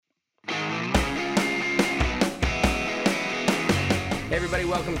everybody,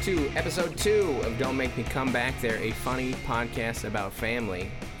 welcome to episode 2 of Don't Make Me Come Back There, a funny podcast about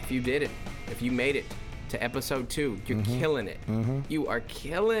family. If you did it, if you made it to episode 2, you're killing it. You are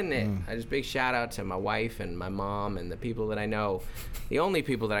killing it. I just big shout out to my wife and my mom and the people that I know. The only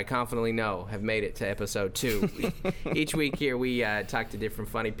people that I confidently know have made it to episode 2. Each week here we talk to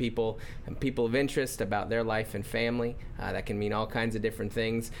different funny people and people of interest about their life and family. That can mean all kinds of different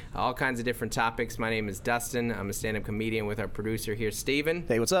things, all kinds of different topics. My name is Dustin. I'm a stand-up comedian with our producer here, Steven.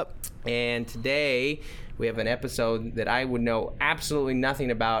 Hey, what's up? And today we have an episode that I would know absolutely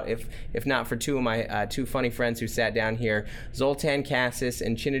nothing about if not for two of my two funny friends who sat down here, Zoltan, Kaszas,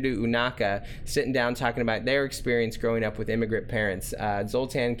 and Chinedu, Unaka, sitting down talking about their experience growing up with immigrant parents.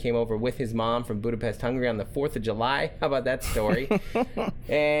 Zoltan came over with his mom from Budapest, Hungary on the 4th of July. How about that story?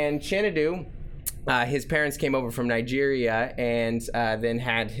 And Chinedu, his parents came over from Nigeria and then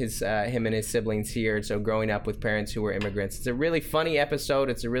had him and his siblings here. So growing up with parents who were immigrants. It's a really funny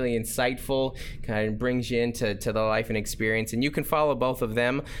episode. It's a really insightful, kind of brings you into the life and experience. And you can follow both of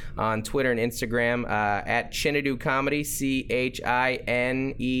them on Twitter and Instagram at Chinedu Comedy, CHINEDU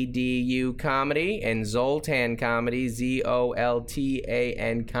Comedy, and Zoltan Comedy,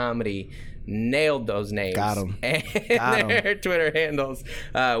 ZOLTAN Comedy. Nailed those names. Got them. And their Twitter handles.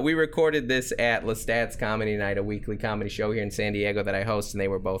 We recorded this at Lestat's Comedy Night, a weekly comedy show here in San Diego that I host, and they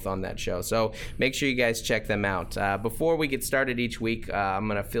were both on that show. So make sure you guys check them out. Before we get started each week, I'm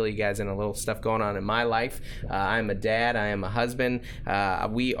going to fill you guys in a little stuff going on in my life. I'm a dad. I am a husband.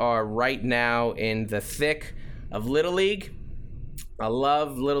 We are right now in the thick of Little League. I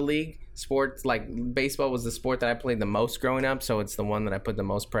love Little League. Sports, like baseball was the sport that I played the most growing up, so it's the one that I put the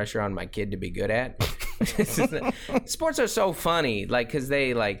most pressure on my kid to be good at. Sports are so funny, like, because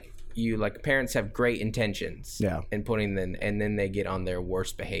they parents have great intentions, in putting them, and then they get on their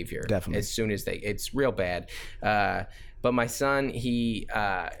worst behavior. Definitely. As soon as it's real bad. But my son, he's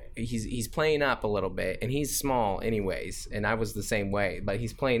playing up a little bit, and he's small anyways, and I was the same way, but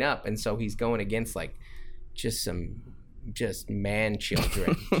he's playing up, and so he's going against just man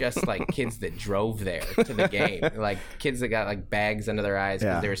children, just like kids that drove there to the game, like kids that got like bags under their eyes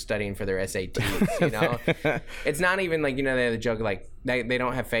because they were studying for their SATs, you know. It's not even like, you know, they have the joke like they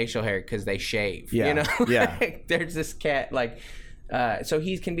don't have facial hair because they shave, you know. Like, there's this cat like so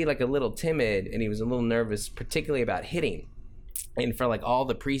he can be like a little timid, and he was a little nervous, particularly about hitting, and for like all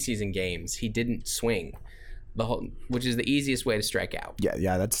the preseason games he didn't swing which is the easiest way to strike out.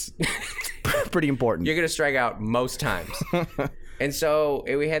 Yeah, that's pretty important. You're gonna strike out most times. And so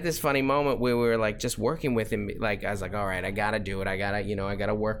we had this funny moment where we were like just working with him. Like, I was like, all right, I gotta do it. I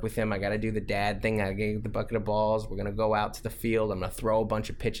gotta work with him. I gotta do the dad thing. I gotta get the bucket of balls. We're gonna go out to the field. I'm gonna throw a bunch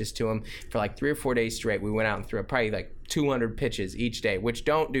of pitches to him. For like 3 or 4 days straight, we went out and threw probably like 200 pitches each day, which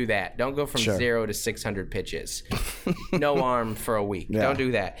don't do that. Don't go from 0 to 600 pitches. No arm for a week. Don't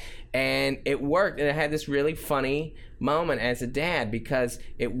do that. And it worked, and I had this really funny moment as a dad because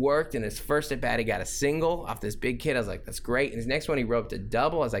it worked. In his first at bat, he got a single off this big kid. I was like, that's great. And his next one, he roped a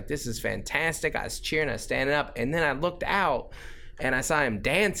double. I was like, this is fantastic. I was cheering, I was standing up, and then I looked out, and I saw him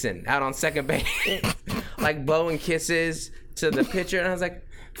dancing out on second base, like blowing kisses to the pitcher, and I was like,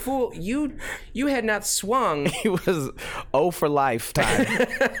 fool, you had not swung. He was 0 for lifetime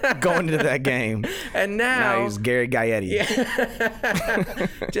going into that game. And now he's Gary Gaetti. Yeah.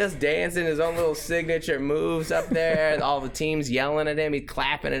 Just dancing his own little signature moves up there. All the teams yelling at him. He's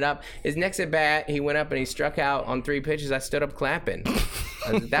clapping it up. His next at bat, he went up and he struck out on 3 pitches. I stood up clapping.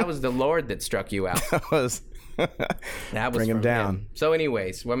 That was the Lord that struck you out. That was bring him down. So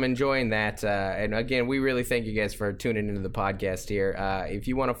anyways, I'm enjoying that. And again, we really thank you guys for tuning into the podcast here. If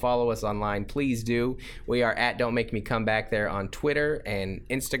you want to follow us online, please do. We are at Don't Make Me Come Back There on Twitter and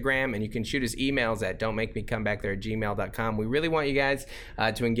Instagram. And you can shoot us emails at don'tmakemecomebackThere@gmail.com. We really want you guys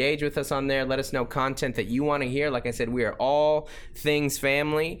to engage with us on there. Let us know content that you want to hear. Like I said, we are all things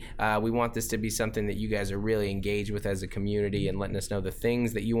family. We want this to be something that you guys are really engaged with as a community, and letting us know the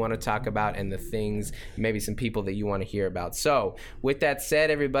things that you want to talk about and the things, maybe some people that you want to hear about. So with that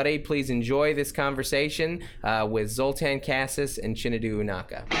said, everybody, please enjoy this conversation with Zoltan, Kaszas, and Chinedu,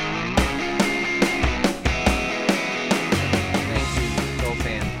 Unaka. Thank you,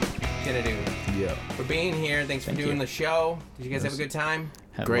 Zoltan, Chinedu, for being here. Thanks for doing the show. Did you guys have a good time?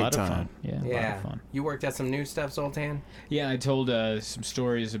 Had Great a lot time. of fun. Yeah, a lot of fun. You worked out some new stuff, Zoltan? Yeah, I told some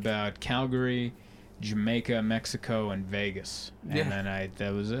stories about Calgary, Jamaica, Mexico, and Vegas. And then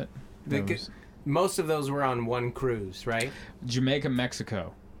that was it. Most of those were on one cruise, right? Jamaica,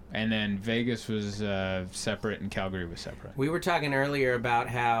 Mexico. And then Vegas was separate and Calgary was separate. We were talking earlier about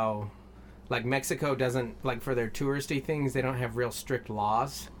how like Mexico doesn't, like for their touristy things, they don't have real strict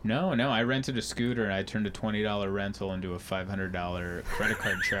laws. No, I rented a scooter and I turned a $20 rental into a $500 credit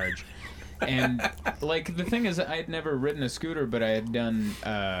card charge. And like the thing is, I had never ridden a scooter, but I had done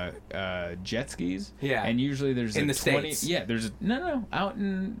jet skis. Yeah. And usually there's in a the 20. States. Yeah, there's out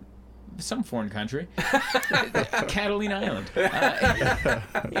in some foreign country, Catalina Island.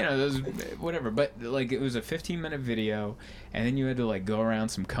 Those whatever. But like it was a 15-minute video, and then you had to like go around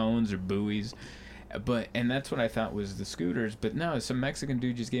some cones or buoys. And that's what I thought was the scooters, but no, some Mexican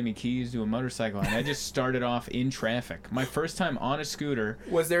dude just gave me keys to a motorcycle, and I just started off in traffic. My first time on a scooter.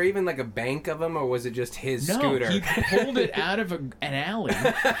 Was there even like a bank of them, or was it just his scooter? No, he pulled it out of an alley,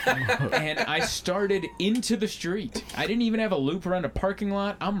 and I started into the street. I didn't even have a loop around a parking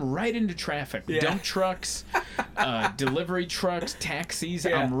lot. I'm right into traffic. Yeah. Dump trucks, delivery trucks, taxis.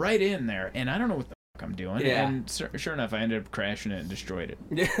 Yeah. I'm right in there, and I don't know what the I'm doing. Yeah. And sure enough, I ended up crashing it and destroyed it.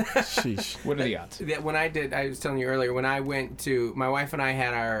 Sheesh. What are the odds? When I was telling you earlier, when I went to, my wife and I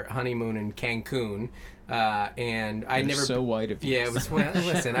had our honeymoon in Cancun, and I never. So white of you. Yeah, it was. Well,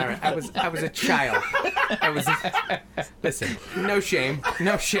 listen, all right, I was a child. Listen, no shame.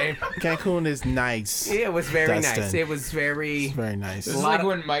 Cancun is nice. Yeah, it was very Dustin. nice. It was very. It's very nice. This is like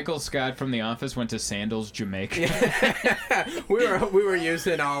when Michael Scott from The Office went to Sandals, Jamaica. we were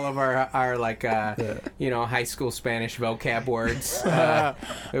using all of our like high school Spanish vocab words.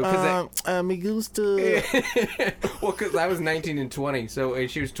 Me gusta. Well, because I was 19 and 20, and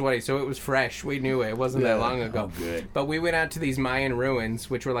she was 20, so it was fresh. We knew it wasn't that long ago. Oh, good. But we went out to these Mayan ruins,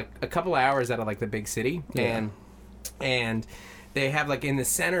 which were like a couple of hours out of like the big city, and they have like in the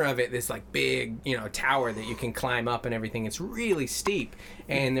center of it this like big tower that you can climb up and everything. It's really steep,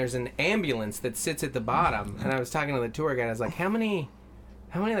 and there's an ambulance that sits at the bottom. And I was talking to the tour guide. I was like, how many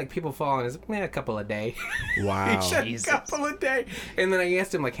like people fall in? He's like, a couple a day. Wow. He said, a couple a day. And then I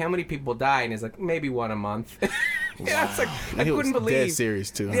asked him like, how many people die? And he's like, maybe one a month. I was like, I couldn't believe. Dead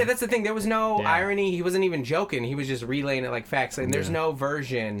serious too. Huh? Yeah, that's the thing. There was no irony. He wasn't even joking. He was just relaying it like facts. And there's no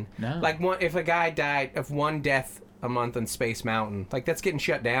version. No. Like if a guy died of one death a month on Space Mountain, like that's getting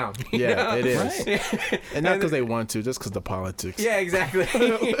shut down. Yeah, it is. Right. And not because they want to, just because the politics. Yeah, exactly.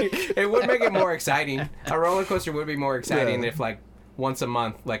 It would make it more exciting. A roller coaster would be more exciting if like once a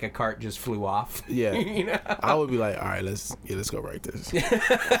month, like a cart just flew off. Yeah. I would be like, all right, let's go write this.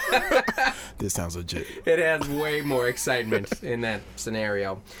 This sounds legit. It has way more excitement in that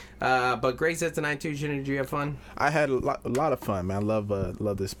scenario. But great sets tonight too. Did you have fun? I had a lot of fun, man. I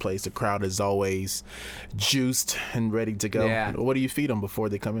love this place. The crowd is always juiced and ready to go. Yeah. What do you feed them before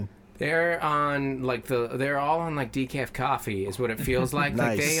they come in? They're on they're all on like decaf coffee is what it feels like.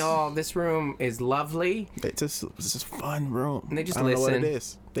 Nice. Like this room is lovely. It's just a fun room. And they just I don't know what listen. it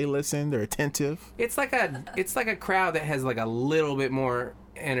is. They listen. They're attentive. It's like a crowd that has like a little bit more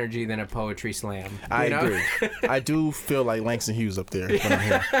energy than a poetry slam. I agree. I do feel like Langston Hughes up there when I'm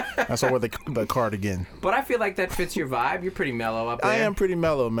here. That's why I wear the cardigan. But I feel like that fits your vibe. You're pretty mellow up there. I am pretty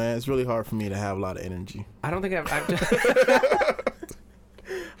mellow, man. It's really hard for me to have a lot of energy. I don't think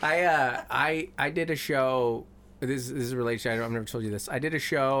I did a show. This is related. I've never told you this. I did a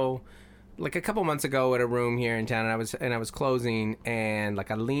show like a couple months ago at a room here in town, and I was closing, and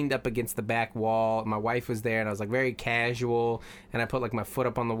like I leaned up against the back wall. My wife was there, and I was like very casual, and I put like my foot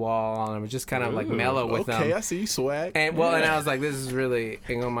up on the wall, and I was just kind of like mellow with them. Okay, I see you swag. And and I was like, this is really.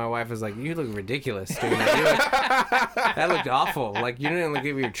 And my wife was like, you look ridiculous, dude. That looked awful. Like you didn't look like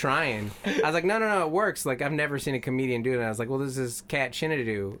you were trying. I was like, no, it works. Like I've never seen a comedian do it. And I was like, well, this is Cat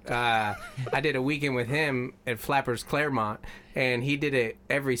Chinedu. I did a weekend with him at Flappers Claremont. And he did it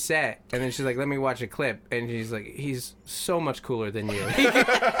every set. And then she's like, let me watch a clip. And she's like, he's so much cooler than you.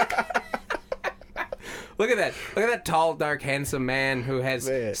 Look at that tall, dark, handsome man who has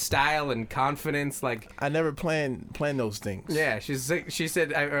style and confidence. Like I never plan those things. Yeah, she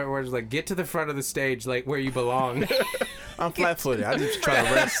said, I was like, get to the front of the stage, like where you belong. I'm flat-footed. I'm just trying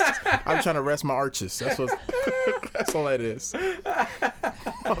to rest. I'm trying to rest my arches. That's all that is.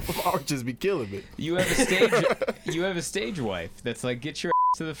 My arches be killing me. You have a stage wife that's like, get your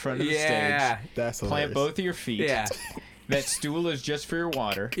ass to the front of the stage. That's hilarious. Plant both of your feet. Yeah. That stool is just for your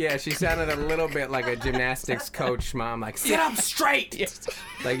water. Yeah, she sounded a little bit like a gymnastics coach mom, like, sit up straight!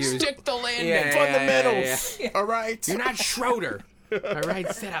 Like you Stick the landing. Fundamentals. Yeah. All right. You're not Schroeder. All right,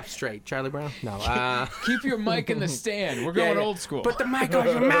 sit up straight. Charlie Brown? No. Keep your mic in the stand. We're going old school. Put the mic on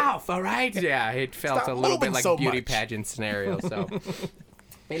your mouth, all right? Yeah, it felt Stop a little bit moving like so beauty much. pageant scenario, so...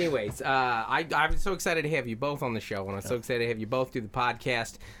 Anyways, I'm so excited to have you both on the show, and I'm so excited to have you both do the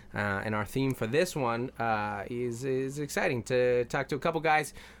podcast. And our theme for this one is exciting to talk to a couple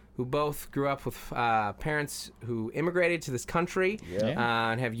guys who both grew up with parents who immigrated to this country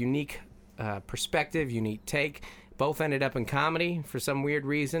and have unique perspective, unique take. Both ended up in comedy for some weird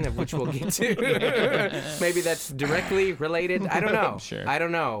reason, of which we'll get to. Maybe that's directly related. I don't know. Sure. I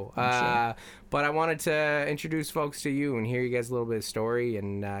don't know. But I wanted to introduce folks to you and hear you guys a little bit of story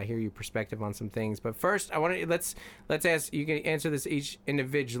and hear your perspective on some things. But first, I want to let's ask. You can answer this each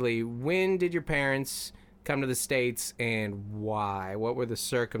individually. When did your parents come to the States and why? What were the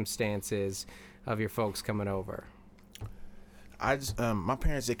circumstances of your folks coming over? My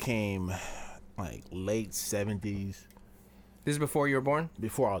parents, they came like late 70s. This is before you were born?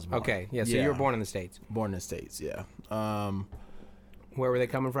 Before I was born. Okay, yeah, so you were born in the States. Born in the States, yeah. Where were they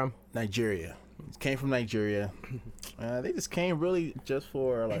coming from? Nigeria. Came from Nigeria. They just came really just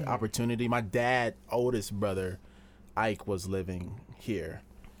for like opportunity. My dad, oldest brother, Ike, was living here.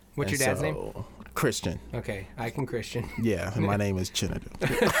 What's your dad's name? Christian. Okay, Ike and Christian. Yeah, and my name is Chinedu.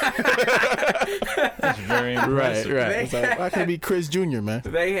 That's very impressive. Right. It's like, I can be Chris Jr., man.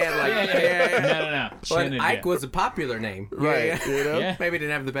 They had like No. Well, Chinedu. Ike was a popular name, Right, Yeah. you know? Yeah. Maybe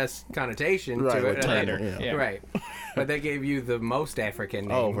didn't have the best connotation Right, to with it. Taylor, yeah. Right, but they gave you the most African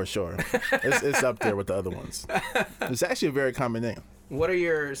name. Oh, for sure. It's up there with the other ones. It's actually a very common name. What are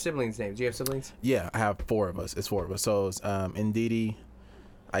your siblings' names? Do you have siblings? Yeah, I have 4 of us. It's 4 of us. So it's Ndidi,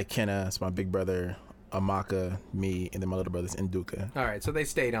 Ikena, it's my big brother, Amaka, me, and then my little brother's Nduka. All right, so they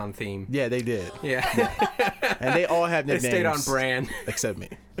stayed on theme. Yeah, they did. Yeah, And they all have they nicknames. stayed on brand. Except me.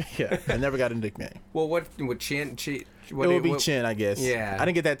 Yeah, I never got a nickname. Well, what Chin? It would be Chin, I guess. Yeah. I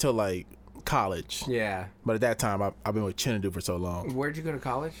didn't get that till like college. Yeah. But at that time, I've been with Chinedu for so long. Where'd you go to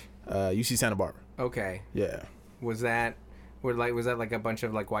college? UC Santa Barbara. Okay. Yeah. Was that like a bunch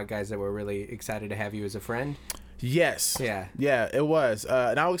of like white guys that were really excited to have you as a friend? Yes. Yeah. Yeah, it was.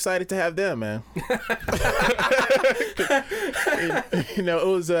 And I was excited to have them, man. It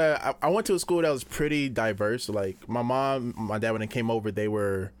was, I went to a school that was pretty diverse. Like, my mom, my dad, when they came over, they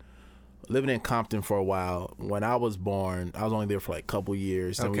were living in Compton for a while. When I was born, I was only there for like a couple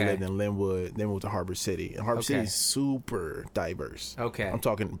years. Then we Okay. lived in Linwood. Then moved to Harbor City. And Harbor City Okay. is super diverse. Okay. I'm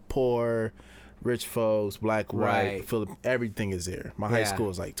talking poor, rich folks, black, white, Right. everything is there. My high Yeah. school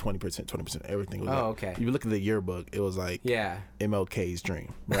was like 20%, everything was there. Oh, okay. If you look at the yearbook, it was like Yeah. MLK's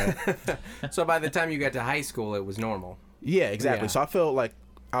dream, right? So by the time you got to high school, it was normal. Yeah, exactly. Yeah. So I felt like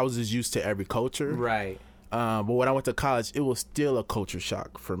I was just used to every culture. Right. But when I went to college, it was still a culture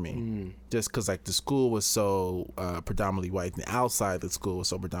shock for me. Just because like the school was so predominantly white, and outside the school was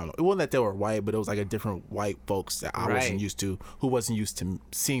so predominant. It wasn't that they were white, but it was like a different white folks that I Right. wasn't used to, who wasn't used to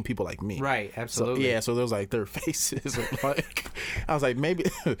seeing people like me. Right. So Absolutely. so there was like their faces. Like, I was like, maybe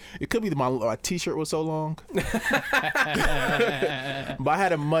it could be that my t-shirt was so long. But I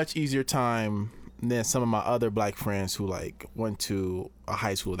had a much easier time than some of my other black friends who like went to a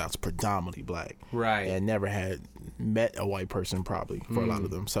high school that was predominantly black, Right. and never had met a white person probably for a lot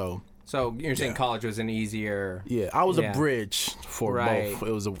of them. So So you're saying college was an easier. yeah, I was Yeah. a bridge for Right. both.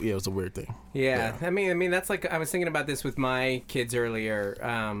 It was a weird thing. Yeah. I mean that's like I was thinking about this with my kids earlier.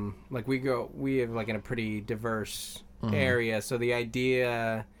 Like we have like in a pretty diverse area, so the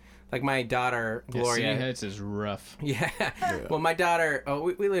idea, like my daughter Gloria. City Heights is rough. Yeah. Well, my daughter. Oh,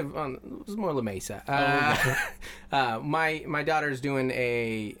 we live on. It was more La Mesa. My daughter's doing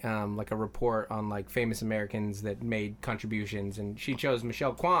a like a report on like famous Americans that made contributions, and she chose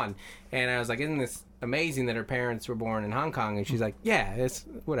Michelle Kwan. And I was like, "Isn't this amazing that her parents were born in Hong Kong?" And she's like, "Yeah, it's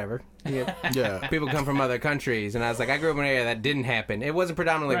whatever. Yeah. Yeah. People come from other countries." And I was like, "I grew up in an area that didn't happen. It wasn't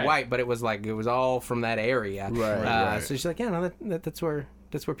predominantly Right. white, but it was all from that area." Right. So she's like, "Yeah, no, that's where."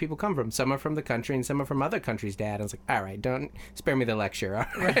 That's where people come from. Some are from the country and some are from other countries, Dad. I was like, all right, don't spare me the lecture. All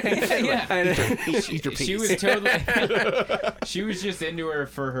right? Yeah. Eat your She peas. was totally. She was just into her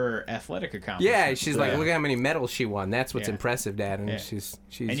for her athletic accomplishments. Yeah, she's like, Yeah. look at how many medals she won. That's what's Yeah. impressive, Dad. And Yeah. she's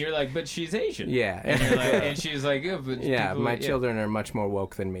And you're like, but she's Asian. yeah. And you're like, and she's like, oh, but Yeah, people, my children are much more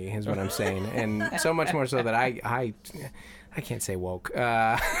woke than me, is what I'm saying, and so much more so that I can't say woke.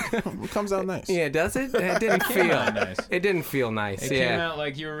 It comes out nice. Yeah, does it? It didn't came feel out nice. It didn't feel nice. It yeah. came out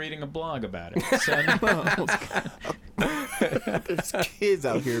like you were reading a blog about it. So, There's kids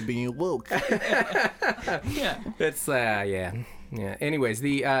out here being woke. yeah. It's yeah. Anyways,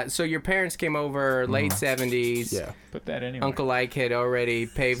 so your parents came over late 70s. Yeah. Put that anyway. Uncle Ike had already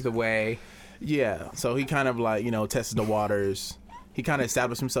paved the way. Yeah, so he kind of like, tested the waters. He kind of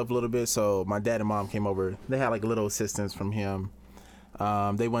established himself a little bit. So my dad and mom came over. They had like a little assistance from him.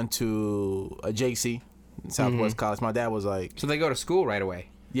 They went to a JC, Southwest College. My dad was like, So they go to school right away.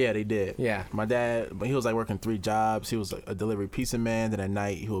 yeah, they did. Yeah. My dad, but he was like working 3 jobs. He was like a delivery pizza man. Then at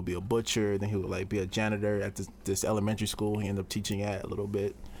night he would be a butcher. Then he would like be a janitor at this elementary school. He ended up teaching at a little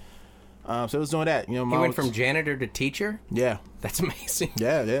bit. So he was doing that. He went from janitor to teacher? Yeah. That's amazing.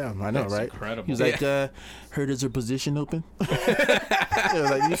 Yeah, I know, That's right? incredible. He was like, heard there's a position open. Yeah,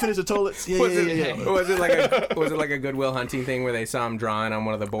 like, you finished the toilets? Yeah. Was it like a Goodwill Hunting thing where they saw him drawing on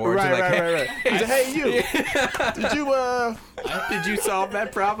one of the boards? Right. He said, hey, you. Did you solve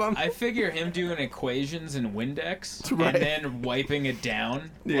that problem? I figure him doing equations in Windex Right. and then wiping it down,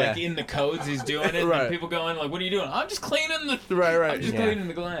 Yeah. like in the codes he's doing it, Right. and people going like, "What are you doing?" I'm just cleaning the. Right. I'm just Yeah. cleaning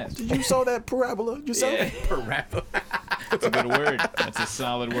the glass. Did you saw that parabola yourself? Yeah. Parabola. That's a good word. That's a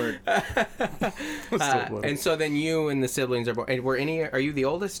solid word. And so then you and the siblings are born. Are you the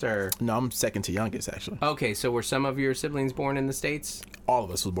oldest or? No, I'm second to youngest, actually. Okay, so were some of your siblings born in the States? All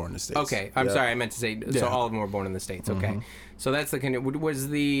of us was born in the States. Okay, I'm Yeah. sorry, I meant to say so Yeah. all of them were born in the States. Okay, so that's the kind of what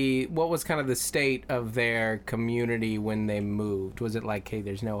was kind of the state of their community when they moved? Was it like, hey,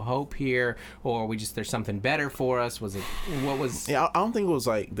 there's no hope here, or there's something better for us? Was it what was? Yeah, I don't think it was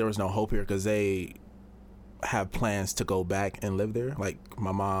like there was no hope here because they have plans to go back and live there. Like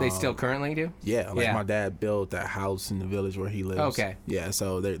my mom. They still currently do? Yeah, like Yeah. my dad built that house in the village where he lives. Okay. Yeah,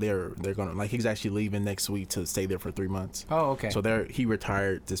 so they're gonna, like, he's actually leaving next week to stay there for 3 months. Oh, okay. So he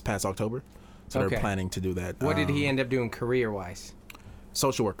retired this past October. So Okay. they're planning to do that. What did he end up doing career wise?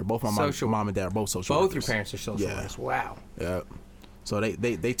 Social worker. Both my mom and dad are both social Both workers. your parents are social Yeah. workers. Wow. Yeah. So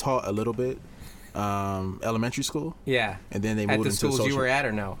they taught a little bit elementary school. Yeah. And then they At moved the into schools social. you were at,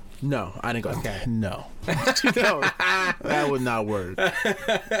 or no? No, I didn't go. Okay. No. No, that would not work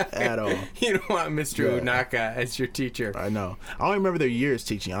at all. You don't want Mr. Yeah. Unaka as your teacher. I know. I don't remember their years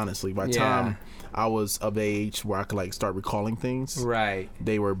teaching, honestly. By the Yeah. time I was of age where I could like start recalling things, Right.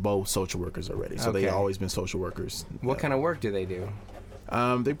 they were both social workers already. So they Okay. always been social workers. What kind of work do they do?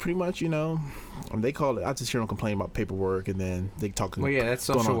 They pretty much, they call it. I just hear them complain about paperwork, and then they talk. Well, yeah, that's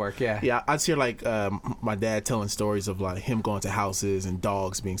going social on. work, yeah. Yeah, I just hear like my dad telling stories of like him going to houses and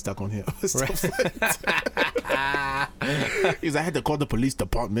dogs being stuck on him. Stuff like that. He's like, I had to call the police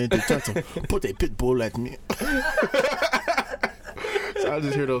department. They tried to put a pit bull at me. So I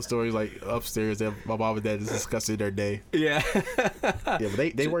just hear those stories like upstairs that my mom and dad just discussing their day. Yeah. Yeah,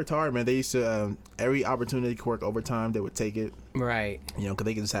 but they worked hard, man. They used to every opportunity to work overtime, they would take it. Right. Because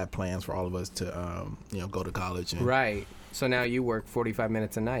they could just have plans for all of us to go to college. And, Right. So now you work 45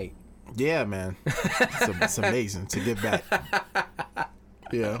 minutes a night. Yeah, man. It's amazing to get back.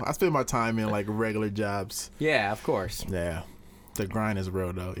 Yeah, I spend my time in like regular jobs. Yeah, of course. Yeah, the grind is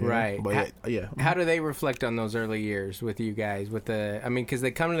real though. You know? Right. But yeah. How do they reflect on those early years with you guys? Because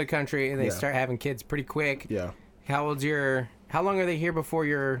they come to the country and they Yeah. start having kids pretty quick. Yeah. How long are they here before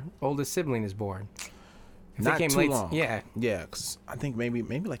your oldest sibling is born? If Not they came too late, long. Yeah. Yeah, because I think maybe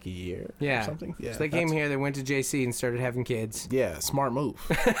like a year Yeah. or something. Yeah. So they came here, they went to JC and started having kids. Yeah, smart move.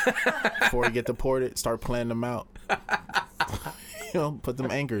 Before you get deported, start planning them out. Put them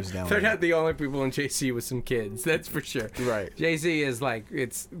anchors down. They're there. not the only people in JC with some kids, that's for sure. Right. JC is like,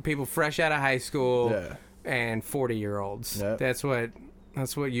 it's people fresh out of high school Yeah. and 40-year-olds. Yep. That's what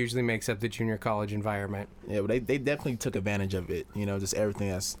usually makes up the junior college environment. Yeah, but they definitely took advantage of it. Just everything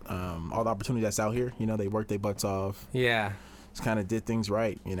that's all the opportunity that's out here. They worked their butts off. Yeah. Just kind of did things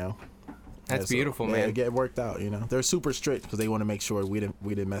right. That's beautiful, yeah, man. It worked out. They're super strict because they want to make sure we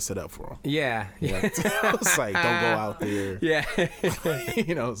didn't mess it up for them. Yeah. It's like, don't go out there. Yeah.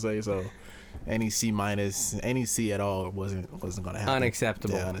 So any C minus, any C at all wasn't going to happen.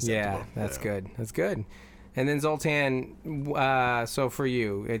 Unacceptable. Yeah, unacceptable. Yeah, that's Yeah. good. That's good. And then Zoltan, so for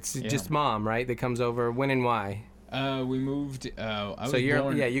you, it's just mom, right? That comes over. When and why? We moved.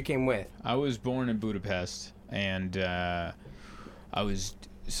 You came with. I was born in Budapest, and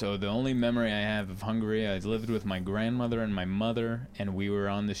so the only memory I have of Hungary, I lived with my grandmother and my mother, and we were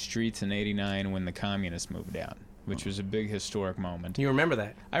on the streets in '89 when the communists moved out, which was a big historic moment. You remember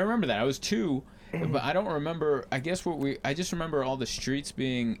that? I remember that. I was 2, but I don't remember. I just remember all the streets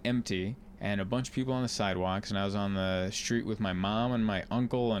being empty and a bunch of people on the sidewalks, and I was on the street with my mom and my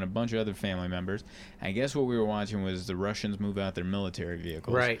uncle and a bunch of other family members. I guess what we were watching was the Russians move out their military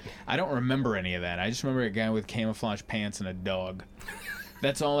vehicles. Right. I don't remember any of that. I just remember a guy with camouflage pants and a dog.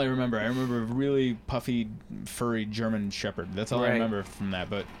 That's all I remember. I remember a really puffy, furry German shepherd. That's all I remember from that.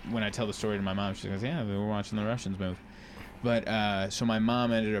 But when I tell the story to my mom, she goes, yeah, we were watching the Russians move. But so my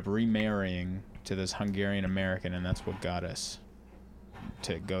mom ended up remarrying to this Hungarian American, and that's what got us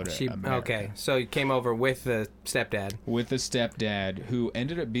to go to America. Okay, so you came over with the stepdad. With the stepdad, who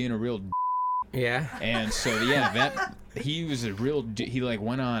ended up being a real Yeah. and so he was a real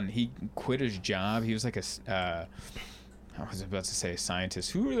he quit his job. He was like I was about to say a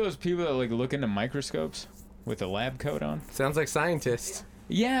scientist. Who are those people that like look into microscopes with a lab coat on? Sounds like scientist.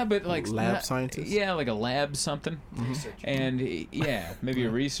 Yeah, but like lab scientist. Yeah, like a lab something. Mm-hmm. And maybe a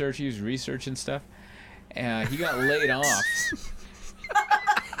research. He was researching stuff. He got laid off.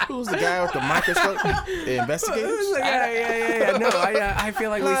 Who's the guy with the microscope? The investigators? Yeah. No, I feel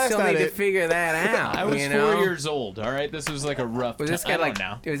like we still need to figure that out. I was 4 years old. All right, this was like a rough. Was this guy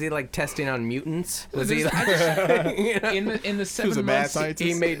was he like testing on mutants? Was he like, in the 7 was a mad months? scientist?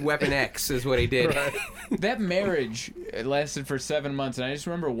 he made Weapon X is what he did. Right. That marriage lasted for 7 months, and I just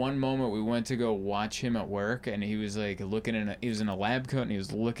remember one moment we went to go watch him at work, and he was like he was in a lab coat, and he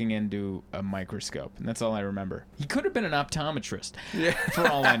was looking into a microscope, and that's all I remember. He could have been an optometrist, for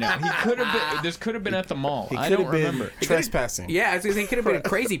all I know. He could have been. This could have been at the mall. I don't remember. Trespassing. Yeah, I was gonna say he could have been a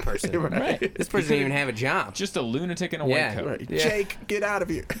crazy person. Right. This person didn't even have a job. Just a lunatic in a white coat. Right. Yeah. Jake, get out of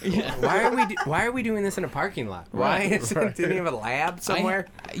here. Yeah. Why are we doing this in a parking lot? Why didn't he have a lab somewhere?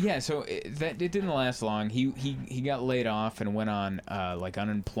 So it didn't last long. He got laid off and went on like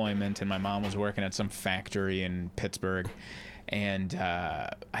unemployment, and my mom was working at some factory in Pittsburgh. And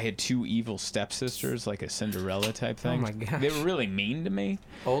I had 2 evil stepsisters, like a Cinderella type thing. Oh my gosh. They were really mean to me.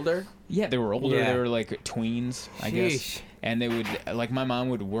 Older? Yeah, they were older. Yeah. They were like tweens, I guess. Sheesh. And they would, like, my mom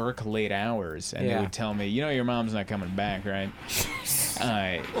would work late hours, and they would tell me, your mom's not coming back, right?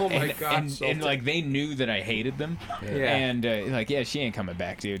 Oh my God, and like they knew that I hated them, and she ain't coming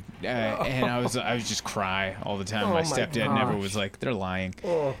back, dude. And I was just cry all the time. My stepdad never was like, they're lying.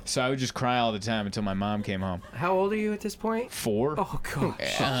 So I would just cry all the time until my mom came home. How old are you at this point? 4. Oh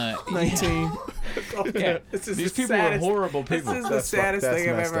gosh. 19. Yeah. These people were horrible people. This is the saddest thing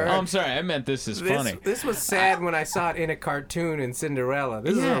I've ever heard. Oh, I'm sorry. I meant this is funny. This was sad when I saw it in a cartoon in Cinderella.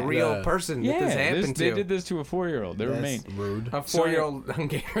 This is a real person that this happened to. They did this to a 4-year-old. They were mean. Rude. A 4-year-old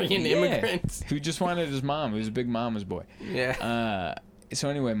Hungarian immigrant who just wanted his mom. He was a big mama's boy. Yeah. So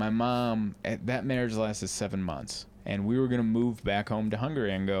anyway, my mom, that marriage lasted 7 months, and we were gonna move back home to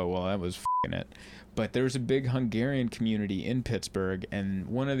Hungary and go, well, that was f***ing it. But there was a big Hungarian community in Pittsburgh, and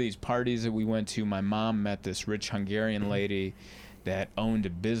one of these parties that we went to, my mom met this rich Hungarian lady that owned a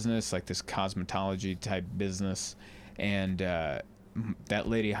business, like this cosmetology type business, and that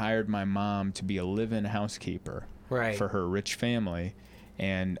lady hired my mom to be a live-in housekeeper for her rich family,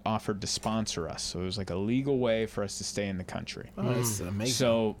 and offered to sponsor us. So it was like a legal way for us to stay in the country. Oh, that's amazing.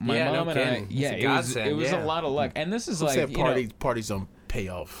 So my mom and I, it was a lot of luck. And this is like, parties don't pay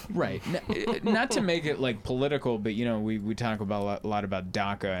off. Right. Not to make it like political, but we talk about a lot about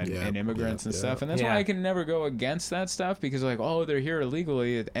DACA and immigrants and stuff, and that's why I can never go against that stuff, because like, oh, they're here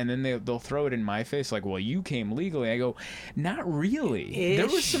illegally, and then they'll throw it in my face like, well, you came legally. I go, not really. There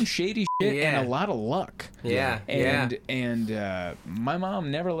was some shady shit and a lot of luck. And my mom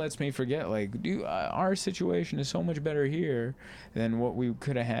never lets me forget, like, dude, our situation is so much better here than what we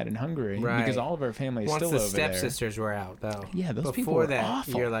could have had in Hungary, because all of our family is still over there. Once the stepsisters were out, though. Yeah, those people were that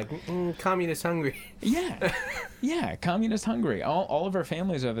awful. You're like, communist Hungary. Yeah, communist Hungary. All of our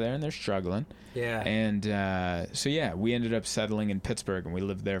families over there, and they're struggling. Yeah. And we ended up settling in Pittsburgh, and we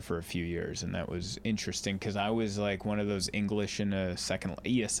lived there for a few years, and that was interesting because I was like one of those English in a second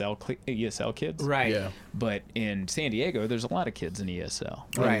ESL kids. Right. Yeah. But in San Diego, there's a lot of kids in ESL.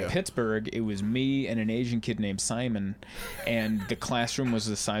 Right. In Pittsburgh, it was me and an Asian kid named Simon, and the classroom was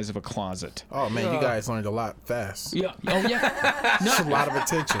the size of a closet. Oh man, you guys learned a lot fast. Yeah. Oh yeah. That's a lot of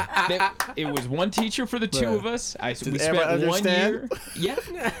attention. It was one teacher for the two of us. We spent understand? 1 year.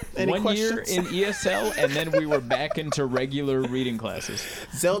 Yeah. Any 1 year in ESL, and then we were back into regular reading classes.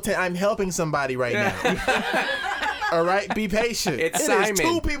 Zoltan, I'm helping somebody right now. All right, be patient. It's There's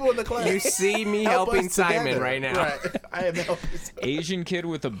Simon. 2 people in the class. You see me Help helping us Simon together. right now. Right. I am helping. Asian kid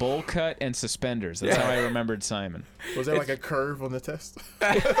with a bowl cut and suspenders. That's how I remembered Simon. Was there like a curve on the test?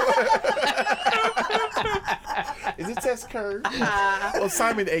 Is it test curve? Well,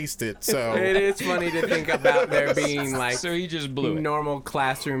 Simon aced it, so. It is funny to think about there being like So he just blew it. normal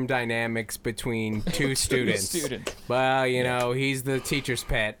classroom dynamics between 2 students. Well, he's the teacher's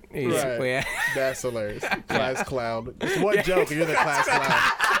pet. Right. That's hilarious. Class clown. Just one joke, and you're the class clown.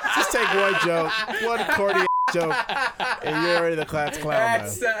 Just take one joke, one corny joke, and you're already the class clown.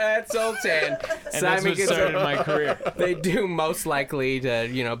 That's Zoltan. And that's what started my career. They do most likely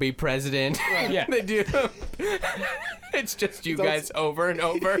to, be president. Yeah. They do. It's just you guys over and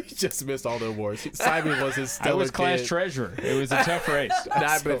over. He just missed all the awards. Simon was his stellar I was class kid. treasurer. It was a tough race.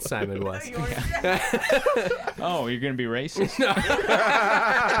 Not but Simon was. Oh, you're going to be racist?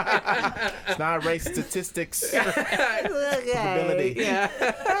 It's not race statistics. Ability.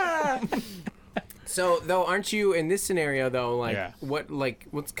 Yeah. So, though, aren't you in this scenario though? Like, Yeah. what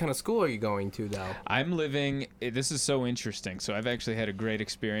kind of school are you going to though? I'm living. This is so interesting. So I've actually had a great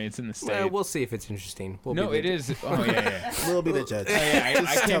experience in the state. Well, we'll see if it's interesting. No, it is. Oh yeah. We'll be the judge. Oh, yeah, I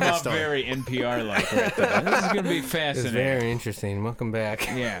Just came tell the off story. very NPR-like right there. This is gonna be It's fascinating. very interesting. Welcome back.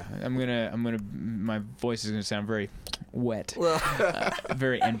 Yeah, I'm gonna. My voice is gonna sound very wet,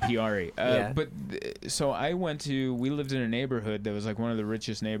 very NPR-y. Yeah. But so we lived in a neighborhood that was like one of the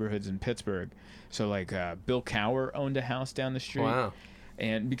richest neighborhoods in Pittsburgh. So like Bill Cower owned a house down the street. Wow.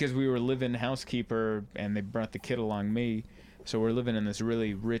 And because we were living housekeeper and they brought the kid along me, so we're living in this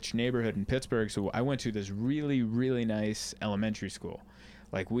really rich neighborhood in Pittsburgh. So I went to this really, really nice elementary school.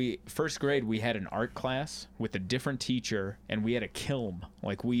 Like first grade, we had an art class with a different teacher, and we had a kiln.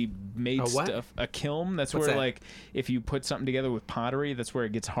 Like we made stuff. A kiln. That's What's where that? like if you put something together with pottery, that's where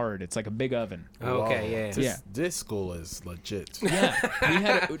it gets hard. It's like a big oven. Oh, okay, yeah. This school is legit.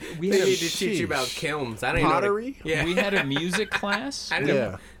 Yeah, we They had need to teach you about kilns. I don't even know. Pottery? Yeah. we had a music class. I didn't know.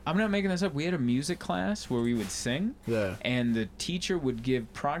 Yeah. I'm not making this up. We had a music class where we would sing. Yeah. And the teacher would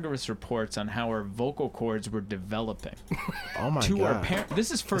give progress reports on how our vocal cords were developing Oh my to god. our parents. This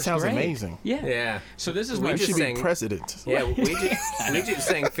is first sounds grade. amazing. Yeah. Yeah. So this is We my just Should be sang- president. Yeah, we just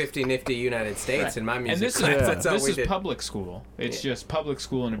sang 50 Nifty United States in my music and this class. is That's all this we is did. public school. It's just public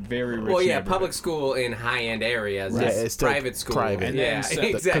school in a very rich Well, yeah, neighborhood. public school in high-end areas. Right. It's It's still private school. private. And Yeah, then so-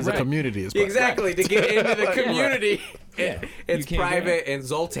 Because exactly. the community is private. Exactly, to get into the community. Yeah. It's You can't private in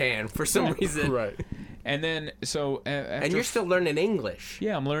Zoltan for some reason. Right. And then so after, And you're still learning English.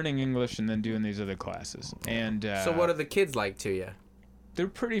 yeah, I'm learning English and then doing these other classes. And So what are the kids like to you? they're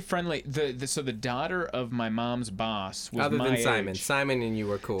pretty friendly. So the daughter of my mom's boss was Other my than Simon. age. Simon and you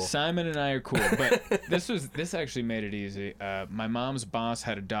were cool. Simon and I are cool, but this actually made it easy. My mom's boss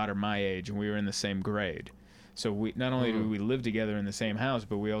had a daughter my age, and we were in the same grade. So we not only do we live together in the same house,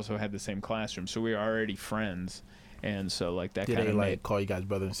 but we also had the same classroom. So we were already friends, and so like that Did kind they of like call you guys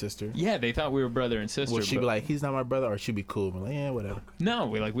brother and sister? yeah, they thought we were brother and sister. Would she but be like, he's not my brother, or she'd be cool? Be like, yeah, whatever. no,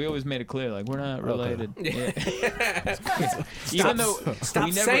 we always made it clear like we're not related. Yeah. Stop, Even though stop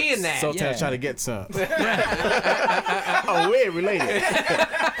we never, saying that. Sultan Yeah. trying to get some. Oh, we're related.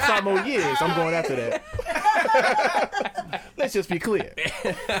 5 more years, I'm going after that. Let's just be clear.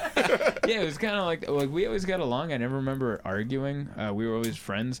 Yeah, it was kind of like we always got along. I never remember arguing. We were always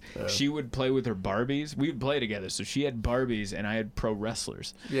friends. She would play with her Barbies. We would play together. So she had Barbies and I had pro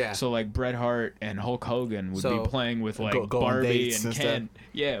wrestlers. Yeah. So like Bret Hart and Hulk Hogan would So- be playing with like go on Barbie dates and and Ken.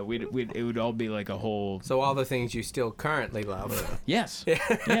 Yeah, it would all be like a whole. So all the things you still currently love. Yes.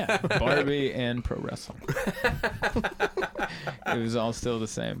 Yeah. Barbie and pro wrestling. It was all still the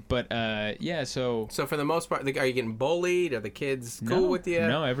same. But yeah, so So for the most part, are you getting bullied? Are the kids cool no, with you?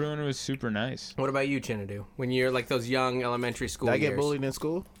 No, everyone was super nice. What about you, Chinedu? When you're like those young elementary school Did I years, get bullied in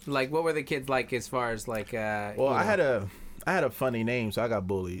school? like what were the kids like as far as like? Well, you I know, had a funny name, so I got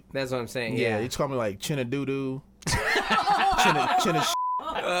bullied. That's what I'm saying. Yeah, Yeah. they just call me like Chinedu.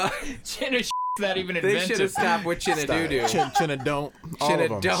 Chinna Not even They should have invented. stopped with Chinedu. Chinna don't. All of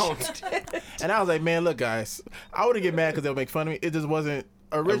them. Don't. And I was like, man, look, guys, I wouldn't get mad because they'll make fun of me. It just wasn't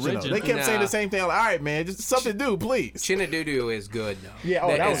original. They kept saying Nah. the same thing. I'm like, all right, man, just something to do, please. Chinedu is good though. Yeah,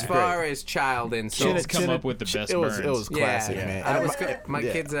 oh, that was as great. far as child insults. Come up with the best It was burns. classic, Yeah. man. I And was my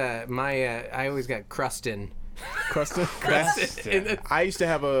yeah. kids. I always got Crustin. Crustin. I used to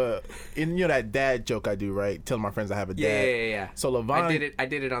have that dad joke I do, right? Telling my friends I have a dad. Yeah. So Levon, I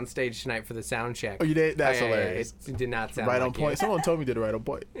did it on stage tonight for the sound check. Oh, you did? That's Yeah, hilarious. It did not sound right like on point. you. Someone told me you did it right on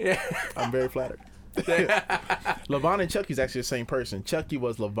point. Yeah. I'm very flattered. Levon and Chucky's actually the same person. Chucky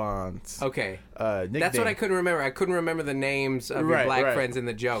was Levon's Okay. nickname. That's what I couldn't remember. I couldn't remember the names of your Right, black right. friends in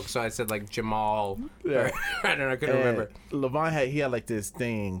the joke, so I said like Jamal. Yeah. Or, I don't know. I couldn't remember. Levon had like this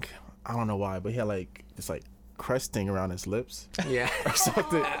thing. I don't know why, but he had like this like crusting around his lips Yeah. or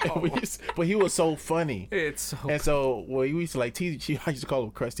something. But he was so funny. It's so. And so we used to like tease. I used to call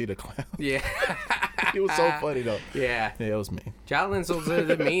him Krusty the Clown. Yeah. He was so funny though. Yeah. Yeah, it was me. Child insults are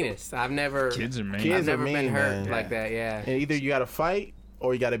the meanest. I've never. Kids are mean. Kids I've never are been mean, hurt man. like that. Yeah. And either you gotta fight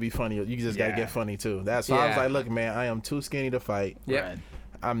or you gotta be funny. You just gotta Yeah. get funny too. That's why I was Yeah. like, look, man, I am too skinny to fight. Yep. Right.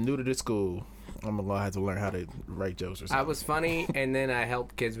 I'm new to the school. I'm gonna have to learn how to write jokes or I something. was funny, and then I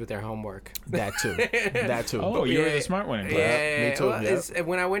helped kids with their homework. That too. That too. Oh, you were Yeah. the smart one in class. Yeah, me too, Well, yeah. it's,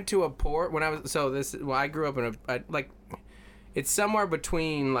 when I went to a port, I grew up in it's somewhere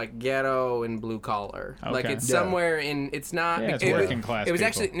between like ghetto and blue collar. Like Okay. it's Yeah. somewhere in. It's not. Yeah, it's it was- working class It was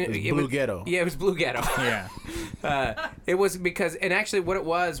people. actually. It's it blue was, ghetto. Yeah, it was blue ghetto. Yeah. It was because, and actually, what it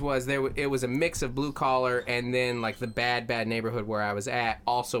was it was a mix of blue collar and then like the bad neighborhood where I was at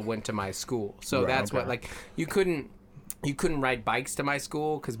also went to my school. So Right, that's what okay. like you couldn't. you couldn't ride bikes to my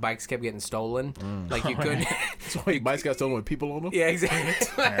school because bikes kept getting stolen. Like you couldn't. So wait, bikes got stolen with people on them? Yeah,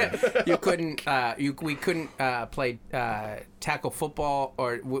 exactly. You couldn't. We couldn't play tackle football,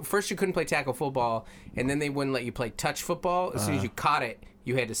 or first you couldn't play tackle football, and then they wouldn't let you play touch football. As soon as you caught it,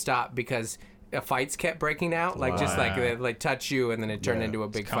 you had to stop because fights kept breaking out. Like just like they like touch you, and then it turned into a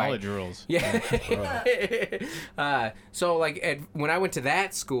big College fight. rules. Yeah. So like when I went to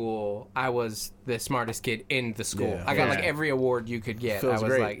that school, I was the smartest kid in the school. Yeah. I got like every award you could get. Feels I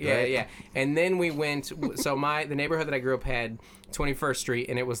was great, like, right? yeah. And then we went. So the neighborhood that I grew up had 21st Street,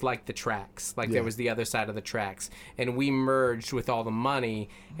 and it was like the tracks. Like there was the other side of the tracks, and we merged with all the money.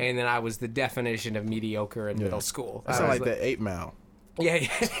 And then I was the definition of mediocre in middle school. That sounds like the 8 Mile. Yeah.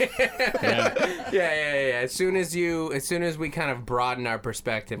 As soon as we kind of broaden our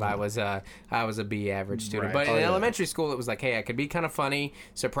perspective, I was a B average student. Right. But in elementary school, it was like, hey, I could be kind of funny,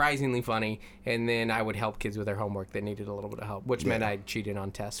 surprisingly funny, and then I would help kids with their homework that needed a little bit of help, which meant I cheated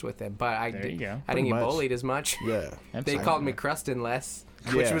on tests with them. But I didn't Pretty get much. bullied as much. Yeah. They called me Crustin less,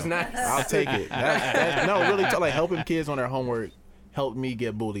 which was nice. I'll take it. No, really, like helping kids on their homework helped me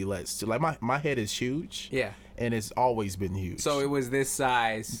get bullied less. Like my head is huge. Yeah. And it's always been huge. So it was this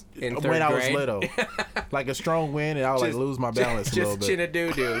size in third when I was grade? little, like a strong wind, and I would like lose my balance a little bit.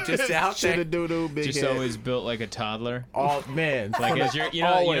 Chinedu, just out there. Chinedu, big Just head. always built like a toddler. Oh man, Like as you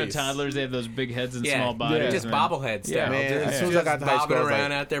know, Always. toddlers, they have those big heads and Yeah, small bodies. just man. bobbleheads. Yeah, still. man. Just, As soon as I got to high bobbing school, I was around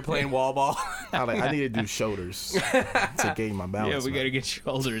like, out there playing wall ball. I need to do shoulders to gain my balance. Yeah, we man. got to get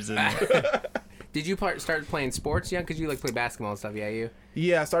shoulders in there. Did you start playing sports young? Because you like play basketball and stuff. Yeah, you.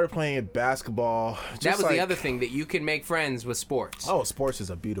 Yeah, I started playing basketball. That was the other thing, that you can make friends with sports. Oh, sports is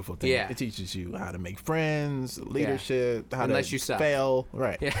a beautiful thing. Yeah. It teaches you how to make friends, leadership, how Unless to you suck. fail.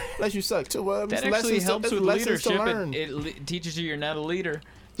 Right. Yeah. Unless you suck too. Well, That it's actually lessons to- helps it's with lessons to leadership. learn. It teaches you you're not a leader.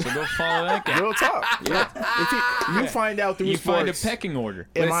 So go follow that guy. Real talk. You find out through You find a sports. pecking order.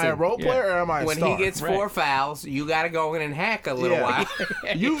 Am I a role player or am I a When star? he gets 4 fouls, you got to go in and hack a little while.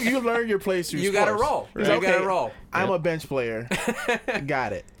 you learn your place through You sports. gotta roll. It's You gotta roll. I'm a bench player.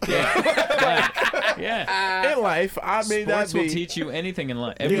 Got it. Yeah. In life, I may Sports not be. will teach you anything in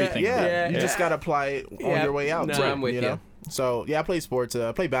life. Yeah, Everything. yeah. You just gotta apply it on Yeah. your way out. No, too, I'm with you. know? So yeah, I played sports.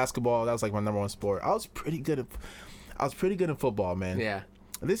 I played basketball. That was like my number one sport. I was pretty good in football, man. Yeah.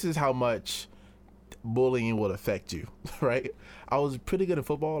 This is how much bullying will affect you, right? I was pretty good at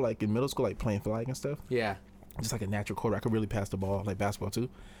football, like in middle school, like playing flag and stuff. Yeah. Just like a natural quarterback. I could really pass the ball, like basketball too.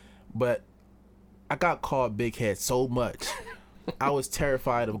 But I got called big head so much. I was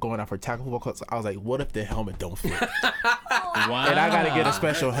terrified of going out for tackle football because I was like, what if the helmet don't fit? Wow. And I got to get a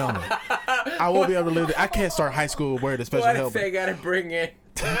special helmet. I won't be able to live there. I can't start high school wearing a special What helmet. if they got to bring in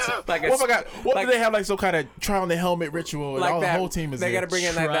like a What if I got? What like- if they have like some kind of try on the helmet ritual and like all that? the whole team is They there? got to bring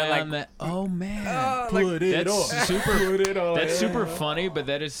in Try that like on that. Oh man. Put it That's on. super. Put it on. That's super funny, but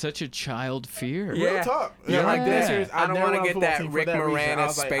that is such a child fear. Yeah. Real talk. You're like Yeah. this. I don't want to get that Rick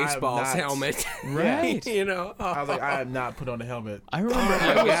Moranis I Spaceballs am not- helmet. Right. You know. I was like, I am not put on the helmet. I remember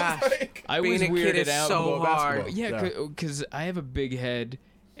I was, Gosh. I was Being a kid weirded is out. so about hard. basketball. Yeah, because I have a big head,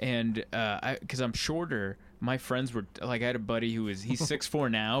 and because I'm shorter, my friends were like, I had a buddy who was he's 6'4"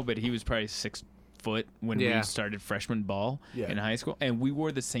 now, but he was probably 6 foot when Yeah. we started freshman ball Yeah. in high school, and we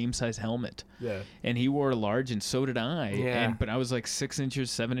wore the same size helmet. Yeah. And he wore a large, and so did I. Yeah. But I was like 6 inches,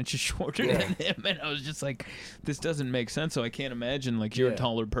 7 inches shorter than him, and I was just like, this doesn't make sense. So I can't imagine like you're a Yeah.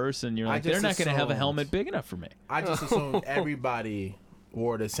 taller person. You're I like, they're just not going to have a assumed- helmet big enough for me. I just assumed everybody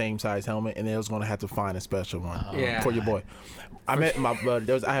wore the same size helmet, and they was gonna have to find a special one Yeah. for your boy. I met my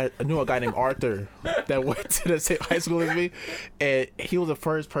I knew a guy named Arthur that went to the same high school as me, and he was the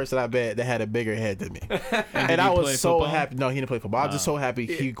first person I met that had a bigger head than me. And did I he was play so football? happy. No, he didn't play football. I was just so happy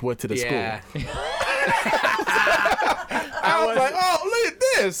he went to the Yeah. school. I was like, oh, look at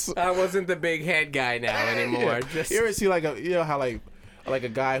this. I wasn't the big head guy now anymore. Just You ever see like how like a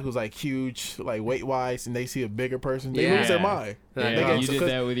guy who's like huge, like weight wise, and they see a bigger person, they Yeah. lose their mind. Yeah, They get- you did 'cause-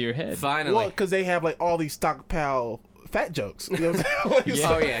 that with your head. finally. Well, because they have like all these stockpile fat jokes. You know what I'm saying? Yeah.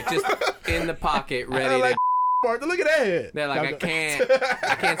 Oh yeah, just in the pocket, And ready I'm like, to. Martha, look at that head. They're like, I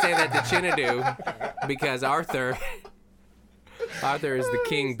can't say that to Chinedu because Arthur is the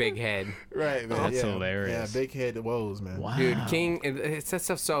king big head. Right, man. That's yeah. hilarious. Yeah, big head woes, man. Wow. Dude, King, that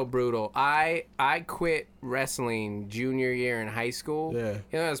stuff's so brutal. I quit wrestling junior year in high school. Yeah.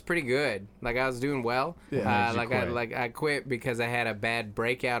 You know, it was pretty good. Like I was doing well. Yeah. Why'd you quit? I quit because I had a bad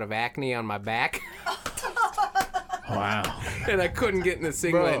breakout of acne on my back. Wow. And I couldn't get in the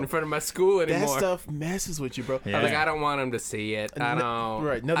singlet Bro, in front of my school That anymore. stuff messes with you, bro. Yeah. I was like, I don't want him to see it. I don't.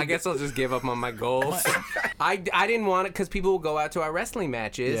 Right, I guess I'll just give up on my goals. I didn't want it because people will go out to our wrestling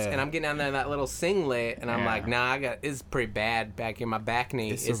matches, Yeah. and I'm getting on there in that little singlet, and I'm Yeah. like, nah, it's pretty bad back in my back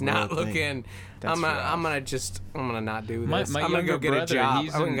knee. It's It's a not real thing. looking. That's I'm rough. gonna not do My- this. my I'm gonna go younger get a brother, job.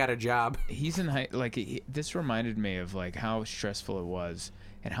 he's I went in- and got a job. He's in high, like this reminded me of like how stressful it was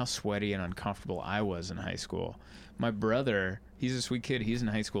and how sweaty and uncomfortable I was in high school. My brother, he's a sweet kid. He's in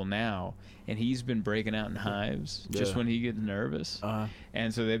high school now, and he's been breaking out in hives just Yeah. when he gets nervous.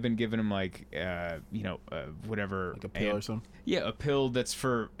 And so they've been giving him like, whatever, Like a pill or something. Yeah, a pill that's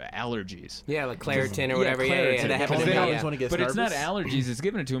for allergies. Yeah, like Claritin or Yeah, whatever. Yeah, Claritin. that happened Because to they me. don't- Yeah. when he gets But it's not nervous? allergies. It's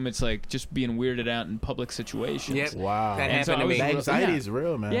giving it to him. It's like just being weirded out in public situations. Yep. Wow. That And so happened I to was me. The anxiety Yeah. is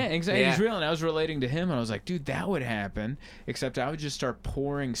real, man. Yeah, anxiety is Yeah. real, and I was relating to him, and I was like, dude, that would happen, except I would just start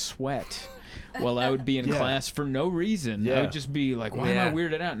pouring sweat while I would be in Yeah. class for no reason. I Yeah. would just be like, why am Yeah. I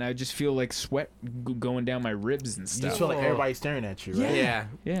weirded out? And I would just feel like sweat going down my ribs and You stuff. just feel like everybody's staring at you, right? Yeah.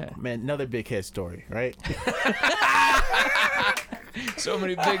 Yeah. Man, another big head story, right? So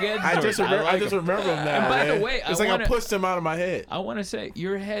many big heads. I just remember him now. And by the man. way, it's I like wanna- I pushed him out of my head. I want to say,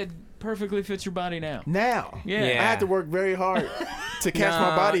 your head perfectly fits your body now. Now, Yeah. Yeah. I had to work very hard to catch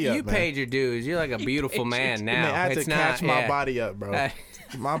my body up. You man. paid your dues. You're like a beautiful man now. Man, I had It's to not, catch my yeah. body up, bro.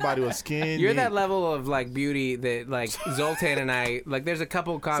 My body was skinny. You're that level of like beauty that like Zoltan and I like. There's a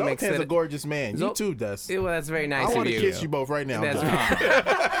couple comics Zoltan's that a gorgeous man. You Zol- too, Dust. Well, that's very nice I of want to you. kiss you both right now. That's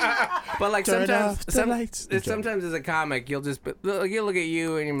Dust. But like Turn sometimes, off the lights. I'm joking. sometimes as a comic, you'll just you'll look at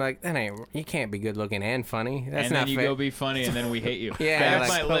you and you're like, that ain't. You can't be good looking and funny. That's And not then you fair. go be funny, and then we hate you. Yeah, That's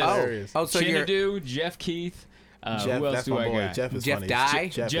like- my list. hilarious. Oh, so you're Chinedu, Jeff Keith. Jeff, who else that's do my I boy. got? Jeff is Jeff funny. Dye?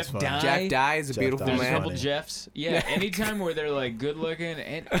 Jeff Jeff is funny. Dye? Jeff Dye is a Jeff beautiful Dye is There's a man. couple funny. Jeffs. Yeah, anytime where they're like good looking,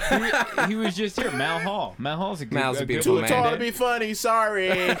 and he was just here. Mal Hall. Mal Hall's a good, Mal's a good beautiful Too man. tall to be funny. Sorry.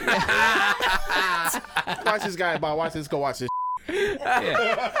 Watch this guy, Bob. Watch this. Go watch this.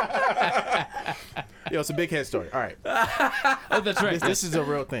 Yo, it's a big head story. All right. Oh, that's right. This is a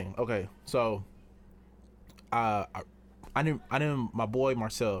real thing. Okay, so I knew my boy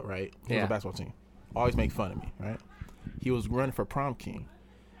Marcel, right? He was Yeah. a basketball team. Always make fun of me, right? He was running for prom king,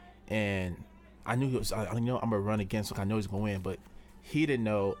 and I knew he was. I know I'm gonna run against. I know he's gonna win, but he didn't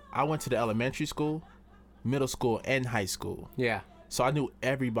know. I went to the elementary school, middle school, and high school. Yeah. So I knew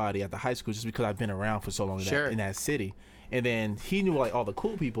everybody at the high school just because I've been around for so long Sure. in that city. And then he knew like all the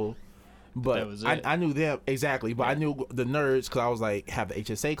cool people, but That was it. I knew them exactly. But I knew the nerds because I was like have the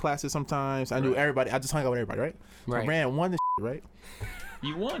HSA classes sometimes. I knew everybody. I just hung out with everybody, right? So Right. I ran one, right?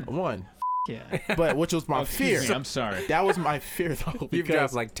 You won. One, Yeah. but which was my Oh, excuse fear. me, I'm sorry. That was my fear though. You've Because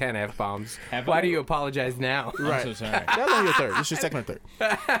dropped like 10 F-bombs. Have Why I? do you apologize now? I'm so sorry. that was only your third. This is your second or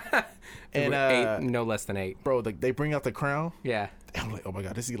third. And Eight, no less than 8. bro, they bring out the crown. Yeah. And I'm like, oh my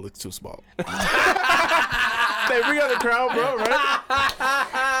god, this looks too small. They bring out the crown, bro,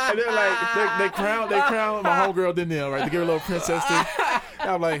 right? And they're like, they crown my homegirl Danielle, right? They give her a little princess thing. And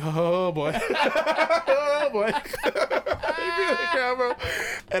I'm like, oh boy, oh boy. They bring out the crown, bro.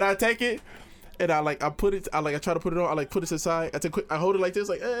 And I take it. And I put it. I try to put it on. I put it aside. I hold it like this.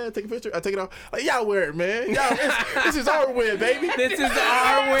 Like, take a picture. I take it off. Like, y'all wear it, man. Y'all, this is our win, baby. This is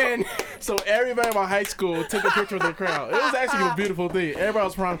our win. So everybody in my high school took a picture of the crown. It was actually a beautiful thing. Everybody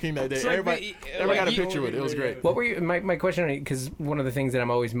was prom king that day. It's like Everybody like got a you- picture with it. It was great. What were you, my question, because one of the things that I'm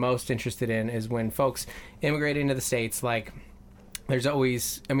always most interested in is when folks immigrate into the States, like, there's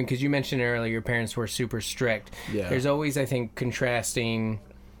always, I mean, because you mentioned earlier your parents were super strict. Yeah. There's always, I think, contrasting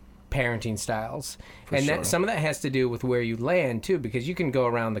parenting styles. And sure. that some of that has to do with where you land, too, because you can go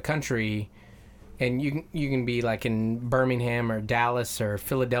around the country and you can be like in Birmingham or Dallas or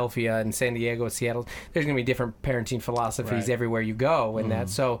Philadelphia and San Diego, Seattle. There's going to be different parenting philosophies Right. everywhere you go, and that.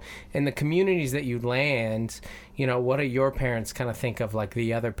 So, in the communities that you land, you know, what do your parents kind of think of like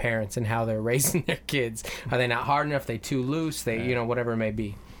the other parents and how they're raising their kids? Are they not hard enough? They too loose? They, you know, whatever it may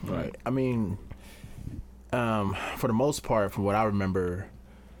be. Right. I mean, for the most part, from what I remember,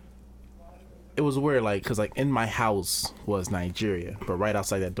 it was weird, like, because, like, in my house was Nigeria, but right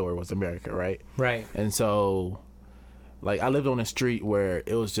outside that door was America, right? Right. And so, like, I lived on a street where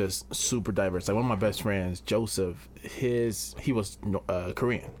it was just super diverse. Like, one of my best friends, Joseph, he was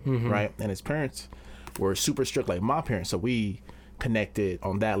Korean, right? And his parents were super strict, like my parents, so we connected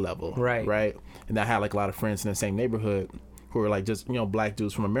on that level. Right. Right? And I had, like, a lot of friends in the same neighborhood who were, like, just, you know, black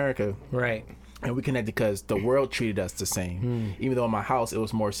dudes from America. Right. And we connected because the world treated us the same. Even though in my house, it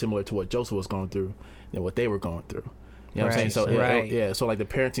was more similar to what Joseph was going through than what they were going through. You know what I'm saying? Right, So, right. yeah, so like the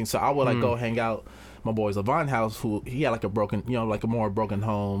parenting. So I would like go hang out my boy Zoltan house, who he had like a broken, you know, like a more broken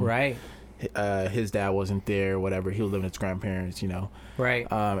home. Right. his dad wasn't there, whatever. He was living with his grandparents, Right.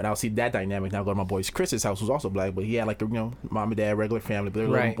 And I'll see that dynamic. Now go to my boy's Chris's house, who's also black, but he had like mom and dad, regular family, but they're a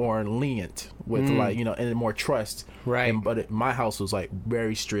little more lenient with and more trust. Right. But my house was like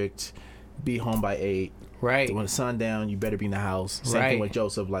very strict. Be home by 8. Right. When the sun down, you better be in the house. Same thing with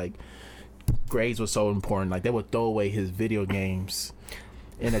Joseph. Like, grades was so important. Like, they would throw away his video games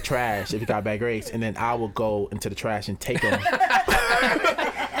in the trash if he got bad grades, and then I would go into the trash and take them.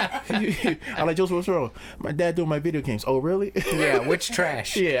 I'm like, Joseph, what's wrong? My dad doing my video games. Oh, really? Yeah, which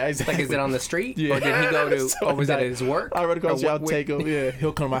trash? Yeah, exactly. Like, is it on the street? Yeah. Or did he go to, So or was that at his work? I already go to take him. Yeah,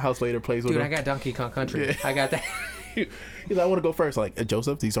 he'll come to my house later, plays with Dude, him. I got Donkey Kong Country. Yeah. I got that. He's like, I want to go first. Like,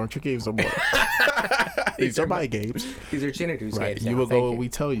 Joseph, these aren't your games no more. These are my games. These are Chinedu's Right. games. You now. will Thank go when we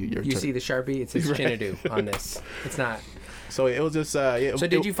tell you. You see the Sharpie? It says Chinedu on this. It's not. So it was just. So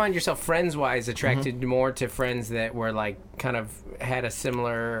did you find yourself friends-wise attracted more to friends that were like kind of had a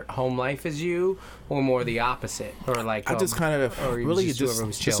similar home life as you, or more the opposite, or like I just kind of or really whoever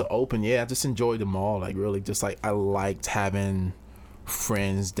was just chill? open. Yeah, I just enjoyed them all. Like really, just like I liked having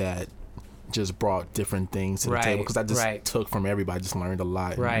friends that just brought different things to the table because I just took from everybody. I just learned a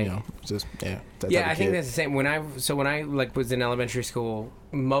lot. Right. And, just Yeah, I think that's the same. When I like was in elementary school,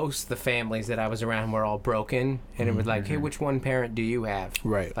 most of the families that I was around were all broken, and it was like, hey, which one parent do you have?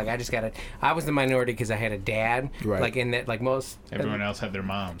 Right. Like I was the minority because I had a dad. Right. Like in that, like most Everyone else had their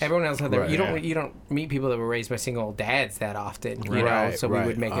moms. Everyone else had their. Right. You don't meet people that were raised by single dads that often. You know, Right, so we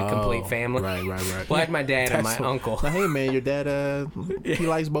would make a complete family. Right. Well, I had my dad and my uncle. Now, hey man, your dad he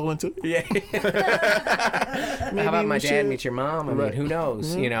likes bowling too. Yeah. How about my dad meet your mom? I mean, who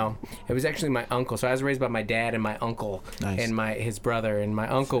knows? Mm-hmm. You know, it was actually my uncle. So I was raised by my dad and my uncle and his brother. And my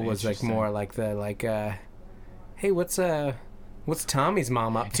uncle was like more like the hey, what's Tommy's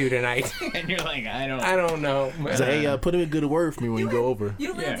mom up to tonight? And you're like, I don't know. So, hey, put in a good word for me when you go over.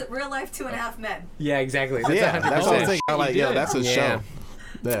 You lived real life 2.5 Men. Yeah, exactly. That's Yeah, 100%. that's what I'm saying. I'm like, yo, that's a Yeah. show.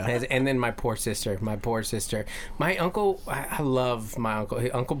 Yeah. And then my poor sister. My uncle, I love my uncle,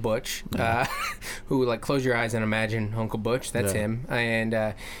 Uncle Butch, who, like, close your eyes and imagine Uncle Butch. That's him.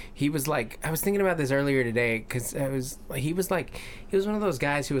 And he was like, I was thinking about this earlier today because he was one of those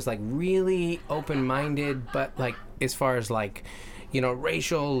guys who was like really open-minded, but like as far as like, you know,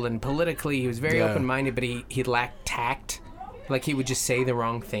 racial and politically, he was very open-minded, but he lacked tact. Like, he would just say the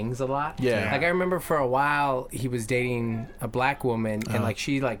wrong things a lot. Yeah. Like, I remember for a while, he was dating a black woman, and, like,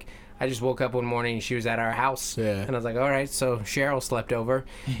 I just woke up one morning, and she was at our house. Yeah. And I was like, all right, so Cheryl slept over.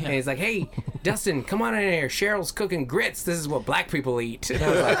 Yeah. And he's like, hey, Dustin, come on in here. Cheryl's cooking grits. This is what black people eat. And I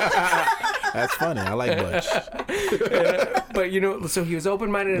was like... That's funny. I like Butch. But, you know, so he was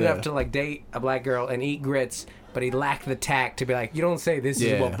open-minded enough to, like, date a black girl and eat grits, but he lacked the tact to be like, you don't say this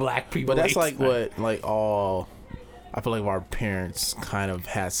is what black people eat. But that's like what, like, all... I feel like our parents kind of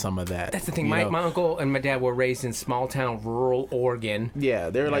had some of that. That's the thing. My uncle and my dad were raised in small town rural Oregon. Yeah,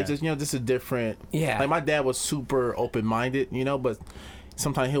 they were like just this is different. Yeah, like my dad was super open minded, but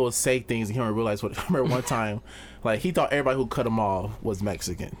sometimes he would say things and he don't realize what. I remember one time, like he thought everybody who cut him off was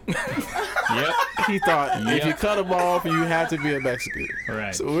Mexican. Yep. He thought if you cut him off, you had to be a Mexican.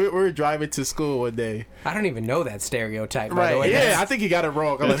 Right. So we're driving to school one day. I don't even know that stereotype. By Right. the way. Yeah, I think you got it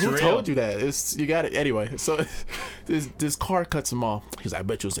wrong. I'm like, who real. told you that? You got it anyway. So this car cuts him off. He's like, I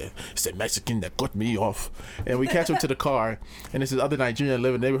bet you it's a Mexican that cut me off. And we catch him to the car, and it's this other Nigerian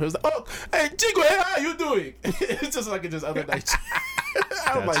living in the neighborhood. He's like, oh, hey, Chico, how are you doing? It's just like this other Nigerian.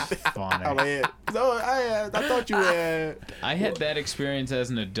 I'm like, funny. I'm like, no, I thought you were. I had that experience as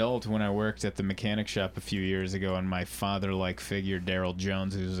an adult when I worked at the mechanic shop a few years ago, and my father-like figure, Daryl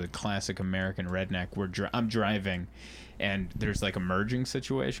Jones, who's a classic American redneck, I'm driving, and there's like a merging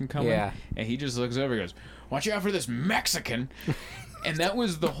situation coming, and he just looks over and goes, watch out for this Mexican. And that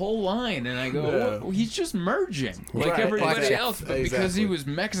was the whole line, and I go, well, he's just merging like everybody else, but because he was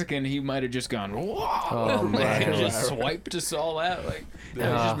Mexican, he might have just gone, whoa, and just swiped us all out, like he was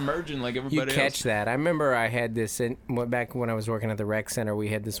just merging like everybody else. You catch that. I remember I had this, back when I was working at the rec center, we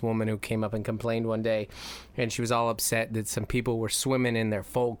had this woman who came up and complained one day, and she was all upset that some people were swimming in their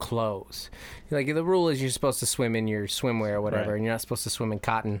full clothes. Like, the rule is you're supposed to swim in your swimwear or whatever, and you're not supposed to swim in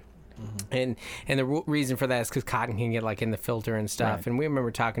cotton. Mm-hmm. And the reason for that is because cotton can get like in the filter and stuff. Right. And we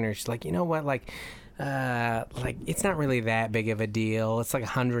remember talking to her. She's like, you know what? Like, like it's not really that big of a deal. It's like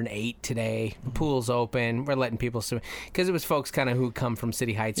 108 today. The pool's open. We're letting people swim because it was folks kind of who come from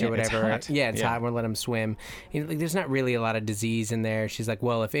City Heights or whatever. It's hot. Yeah, it's hot. We're letting them swim. You know, like, there's not really a lot of disease in there. She's like,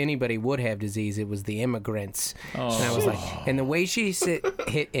 well, if anybody would have disease, it was the immigrants. Oh. And I was like, and the way she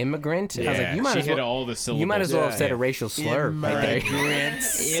hit immigrant, I was like, you might she as hit well. all the syllables. You might as well have said Yeah. a racial slur right there.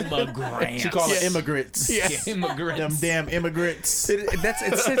 Immigrants. She called it immigrants. Immigrants. Them damn immigrants.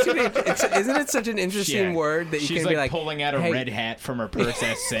 It's such isn't it such an interesting word that you She's can like be like pulling out a hey, red hat from her purse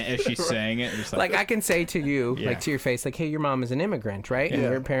as she's saying it. Just like I can say to you, Yeah. like to your face, like, hey, your mom is an immigrant, right? And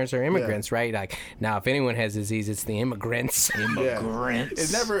Yeah. your parents are immigrants, right? Like, now if anyone has disease, it's the immigrants.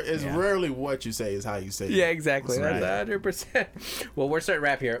 immigrants. It's rarely what you say is how you say it. Yeah, exactly. That's That's 100%. Well, we're starting to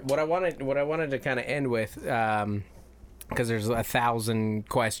wrap here. What I wanted to kind of end with, because there's 1,000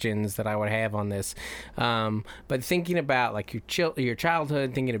 questions that I would have on this, but thinking about like your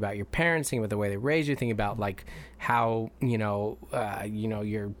childhood, thinking about your parents, thinking about the way they raised you, thinking about like how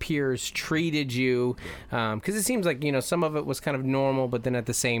your peers treated you, because it seems like some of it was kind of normal, but then at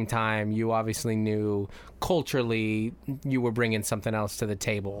the same time you obviously knew culturally you were bringing something else to the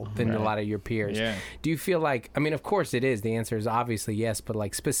table than a lot of your peers. Yeah. Do you feel like, I mean, of course it is, the answer is obviously yes, but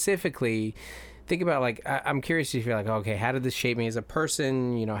like specifically think about like I'm curious if you're like, okay, how did this shape me as a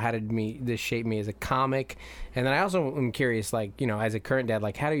person? How did this shape me as a comic? And then I also am curious, like, as a current dad,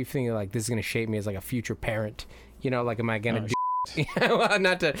 like, how do you think like this is going to shape me as like a future parent? Like, am I going to do? Well,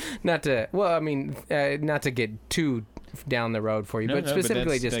 not to get too down the road for you, but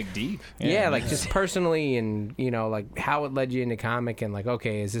specifically that's, just like deep. like just personally, and like how it led you into comic, and like,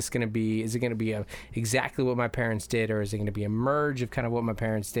 okay, is it going to be exactly what my parents did, or is it going to be a merge of kind of what my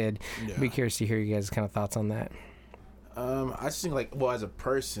parents did? I'd be curious to hear you guys' kind of thoughts on that. I just think like, well, as a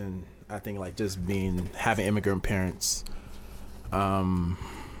person, I think like just having immigrant parents,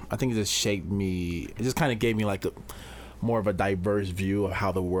 I think it just shaped me. It just kind of gave me like more of a diverse view of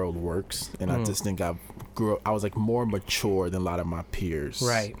how the world works, and I just think I was like more mature than a lot of my peers,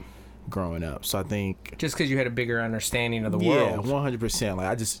 Right. growing up. So I think Just because you had a bigger understanding of the yeah, world. 100%. Like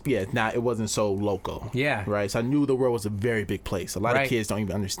I just it wasn't so local. Yeah. Right. So I knew the world was a very big place. A lot Right. of kids don't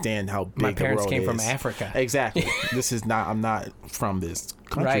even understand how big My the parents world came is. from Africa. Exactly. This is not. I'm not from this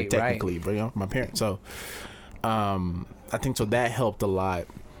country Right, technically, but my parents. So, I think so that helped a lot.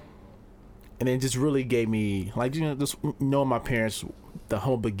 And it just really gave me like just knowing my parents, the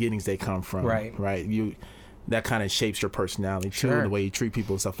humble beginnings they come from. Right. That kind of shapes your personality too, Sure. the way you treat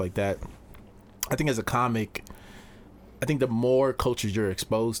people and stuff like that. I think as a comic, I think the more cultures you're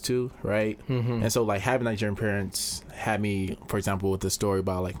exposed to, right? Mm-hmm. And so like having Nigerian parents had me, for example, with the story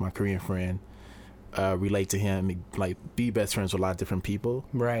about like my Korean friend, relate to him, like be best friends with a lot of different people.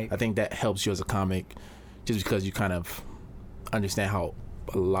 Right. I think that helps you as a comic, just because you kind of understand how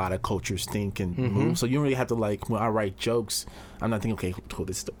a lot of cultures think and move. So you don't really have to like, when I write jokes, I'm not thinking, okay, cool,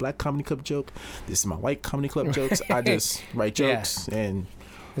 this is the Black Comedy Club joke, this is my White Comedy Club jokes. I just write jokes and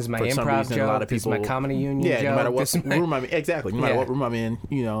This is my for some improv reason, joke. a lot of This is my people- comedy union yeah, joke. no matter what This is my, room I'm in, exactly, no matter Yeah. what room I'm in,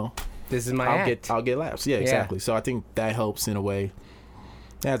 this is my I'll act. get laughs. Yeah, exactly. So I think that helps in a way.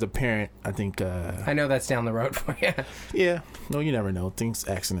 As a parent, I think I know that's down the road for you. yeah, no, you never know.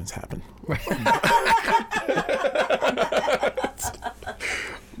 Accidents happen.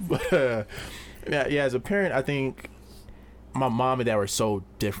 But yeah, as a parent, I think my mom and dad were so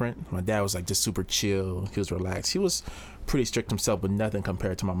different. My dad was like just super chill. He was relaxed. He was pretty strict himself, but nothing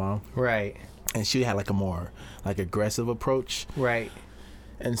compared to my mom. Right. And she had like a more like aggressive approach. Right.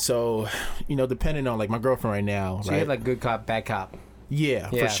 And so, depending on like my girlfriend right now, So right? you had like good cop, bad cop. Yeah,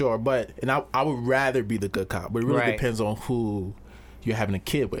 Yeah. for sure. But I would rather be the good cop. But it really Right. depends on who you're having a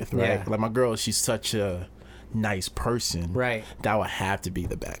kid with, right? Yeah. Like my girl, she's such a nice person. Right. That would have to be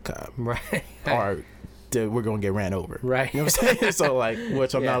the bad cop. Right. Or we're gonna get ran over. Right. You know what I'm saying? So like,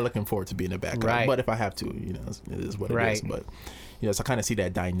 which I'm Yeah. not looking forward to being a bad cop. Right. But if I have to, it is what it Right. is. But so I kind of see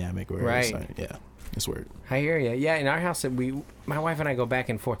that dynamic where it's Right. like, yeah, it's weird. I hear you. Yeah, in our house, my wife and I go back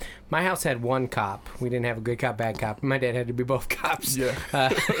and forth. My house had one cop. We didn't have a good cop, bad cop. My dad had to be both cops. Yeah.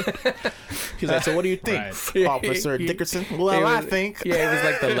 He's like, so what do you think, Right. Officer Dickerson? Well, It I was- think. Yeah, it was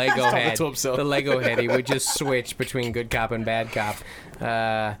like the Lego talking head. to himself. The Lego head. He would just switch between good cop and bad cop.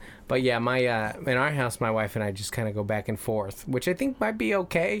 But yeah, in our house, my wife and I just kind of go back and forth, which I think might be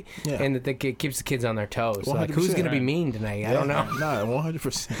okay, Yeah. and that it keeps the kids on their toes. Like, who's 100%, gonna be right. mean tonight? I don't know. Nah,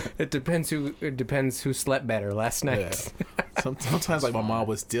 100%. It depends who slept better last night. Yeah. Sometimes like my mom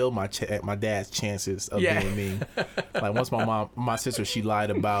would steal my dad's chances of Yeah. being mean. Like once my sister, she lied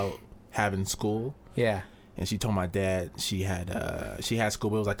about having school, Yeah. and she told my dad she had school,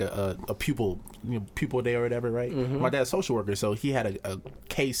 but it was like a pupil day or whatever, right? My dad's a social worker, so he had a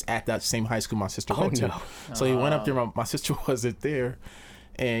case at that same high school my sister went to. So he went up there. My sister wasn't there,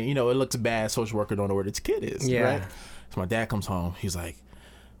 and it looks bad. Social worker don't know where this kid is, right? So my dad comes home. He's like,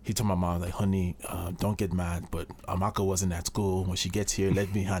 he told my mom, like, honey, don't get mad, but Amaka wasn't at school. When she gets here,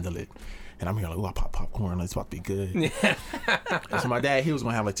 let me handle it. And I'm here like, I pop popcorn. It's about to be good. And so my dad, he was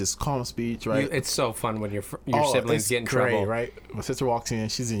going to have like this calm speech, right? It's so fun when your siblings get in great, trouble. Right? My sister walks in.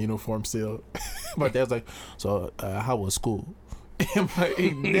 She's in uniform still. My dad's like, so how was school?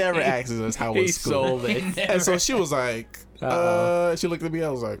 He never asks us how was school. He sold it. And so she was like, she looked at me. I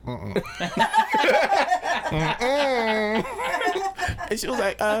was like, And she was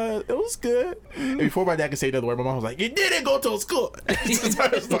like, it was good. And before my dad could say another word, my mom was like, you didn't go to school. So I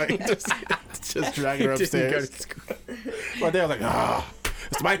was like, just dragging her upstairs. My dad was like,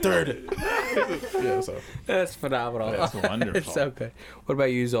 it's my turn. So That's phenomenal. That's wonderful. It's so good. What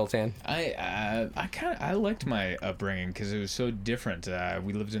about you, Zoltan? I liked my upbringing because it was so different.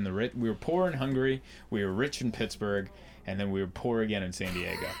 We lived in we were poor in Hungary, we were rich in Pittsburgh, and then we were poor again in San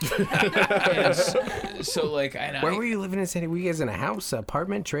Diego. Where were you living in San Diego? Were you guys in a house,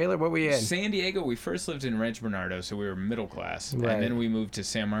 apartment, trailer? What were you in? San Diego, we first lived in Rancho Bernardo, so we were middle class. Right. And then we moved to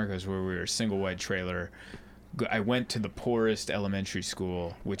San Marcos, where we were a single wide trailer. I went to the poorest elementary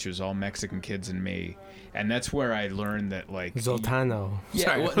school, which was all Mexican kids and me. And that's where I learned that, like... Zoltano.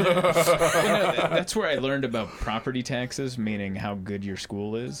 Yeah, that's where I learned about property taxes, meaning how good your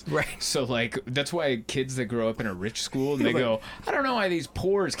school is. Right. So, like, that's why kids that grow up in a rich school, and they go, I don't know why these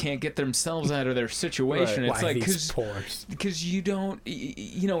poors can't get themselves out of their situation. Right. It's Why like, these poors? because you don't,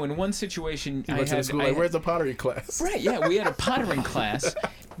 in one situation, I went to school, like, where's the pottery class? Right, yeah, we had a pottering class.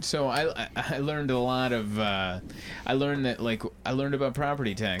 So I learned a lot of I learned about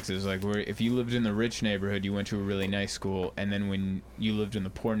property taxes, like where if you lived in the rich neighborhood you went to a really nice school, and then when you lived in the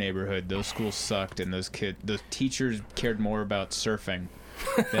poor neighborhood those schools sucked, and those teachers cared more about surfing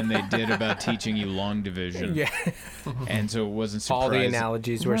than they did about teaching you long division. Yeah. And so it wasn't surprising. All the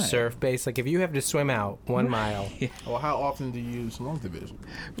analogies were Right. surf based. Like if you have to swim out 1 mile, Well, how often do you use long division?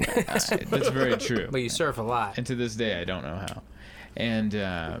 That's very true. but you surf a lot. And to this day, I don't know how.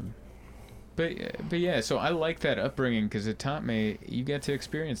 And, but yeah, so I like that upbringing because it taught me you get to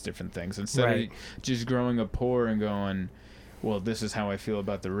experience different things instead Right. of just growing up poor and going, well, this is how I feel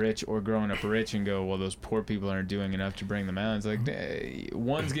about the rich, or growing up rich and go, well, those poor people aren't doing enough to bring them out. It's like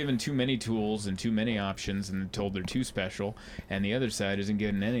one's given too many tools and too many options and told they're too special, and the other side isn't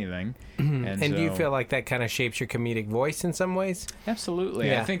getting anything. And do you so- feel like that kind of shapes your comedic voice in some ways? Absolutely.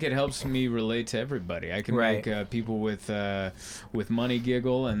 Yeah. I think it helps me relate to everybody. I can Right. make people with money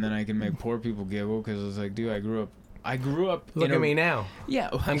giggle, and then I can make poor people giggle because it's like, dude, I grew up. Look at me now. Yeah,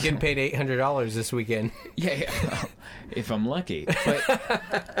 I'm getting paid $800 this weekend. Yeah, well, if I'm lucky.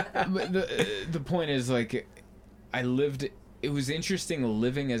 But the point is, like, it was interesting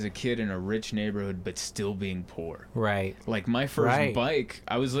living as a kid in a rich neighborhood but still being poor. Right. Like my first Right. bike,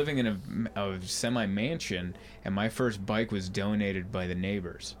 I was living in a semi-mansion, and my first bike was donated by the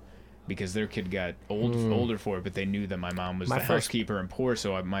neighbors because their kid got older for it, but they knew that my mom was the housekeeper and poor,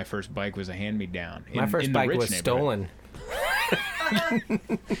 so my first bike was a hand-me-down. My first bike was stolen.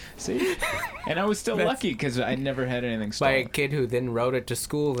 See? And I was still lucky because I never had anything By stolen. a kid who then rode it to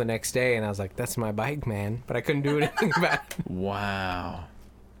school the next day, and I was like, that's my bike, man. But I couldn't do anything about it. Wow.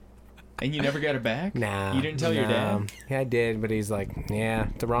 And you never got it back? Nah. You didn't tell your dad? Yeah, I did, but he's like, yeah,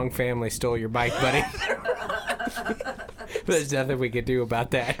 the wrong family stole your bike, buddy. There's nothing we could do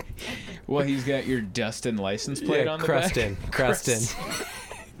about that. Well, he's got your Dustin license plate on the back? Crustin.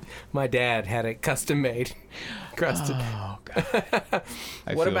 My dad had it custom made. Crusted. Oh, God.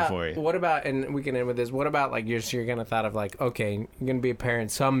 I What feel about, for you. what about, and we can end with this, what about, like, you're going to thought of, like, okay, you're going to be a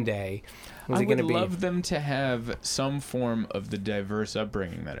parent someday. I it would gonna be love them to have some form of the diverse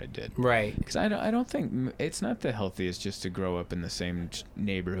upbringing that I did. right? Because I don't think it's not the healthiest just to grow up in the same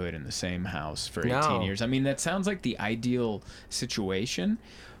neighborhood in the same house for 18 No. years. I mean, that sounds like the ideal situation,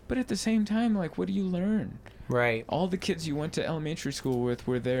 but at the same time, like, what do you learn? Right. All the kids you went to elementary school with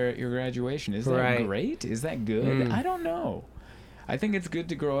were there at your graduation. Is that Right. great? Is that good? I don't know. I think it's good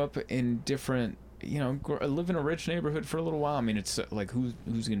to grow up in different, live in a rich neighborhood for a little while. I mean, it's like who's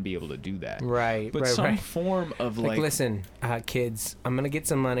going to be able to do that? Right. But right, some right. form of Like, listen, kids, I'm going to get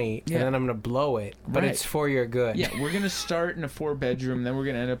some money, Yeah. and then I'm going to blow it, but Right. it's for your good. Yeah, we're going to start in a 4-bedroom, then we're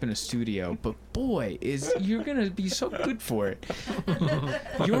going to end up in a studio. But boy, you're going to be so good for it.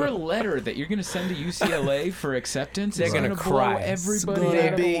 Your letter that you're going to send to UCLA for acceptance is They're going gonna to blow cry. everybody Gonna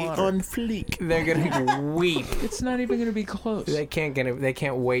out of the be water. on fleek. They're going to weep. It's not even going to be close. They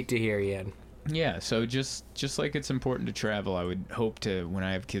can't wait to hear you. Yeah, so just like it's important to travel, I would hope to, when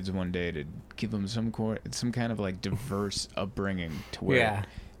I have kids one day, to give them some kind of like diverse upbringing to where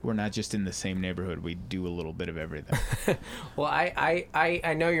we're not just in the same neighborhood. We do a little bit of everything. Well,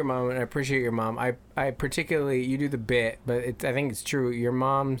 I know your mom, and I appreciate your mom. I particularly, you do the bit, but I think it's true. Your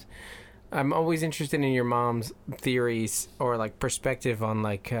mom's, I'm always interested in your mom's theories or like perspective on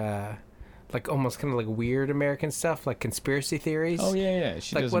like almost kind of like weird American stuff, like conspiracy theories. Oh yeah,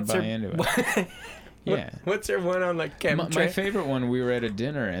 she Like, doesn't buy into it. Yeah. What's her one on like chemtrails? My favorite one, we were at a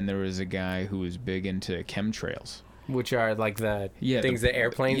dinner and there was a guy who was big into chemtrails. Which are like the things that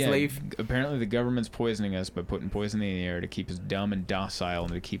airplanes leave? Apparently the government's poisoning us by putting poison in the air to keep us dumb and docile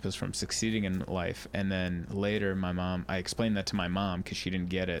and to keep us from succeeding in life. And then later I explained that to my mom because she didn't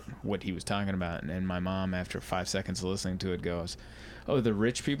get it, what he was talking about. And my mom, after 5 seconds of listening to it, goes, "Oh, the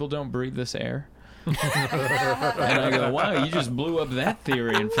rich people don't breathe this air?" And I go, "Wow, you just blew up that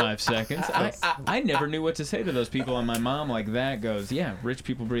theory in 5 seconds." I never knew what to say to those people, and my mom like that goes, "Yeah, rich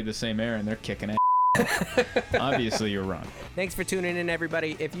people breathe the same air and they're kicking ass." Obviously you're wrong. Thanks for tuning in,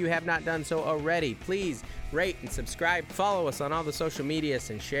 everybody. If you have not done so already, please rate and subscribe. Follow us on all the social medias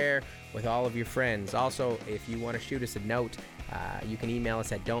and share with all of your friends. Also, if you want to shoot us a note, you can email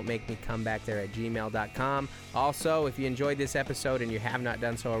us at don'tmakemecomebackThere@gmail.com. Also, if you enjoyed this episode and you have not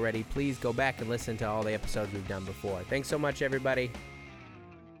done so already, please go back and listen to all the episodes we've done before. Thanks so much, everybody.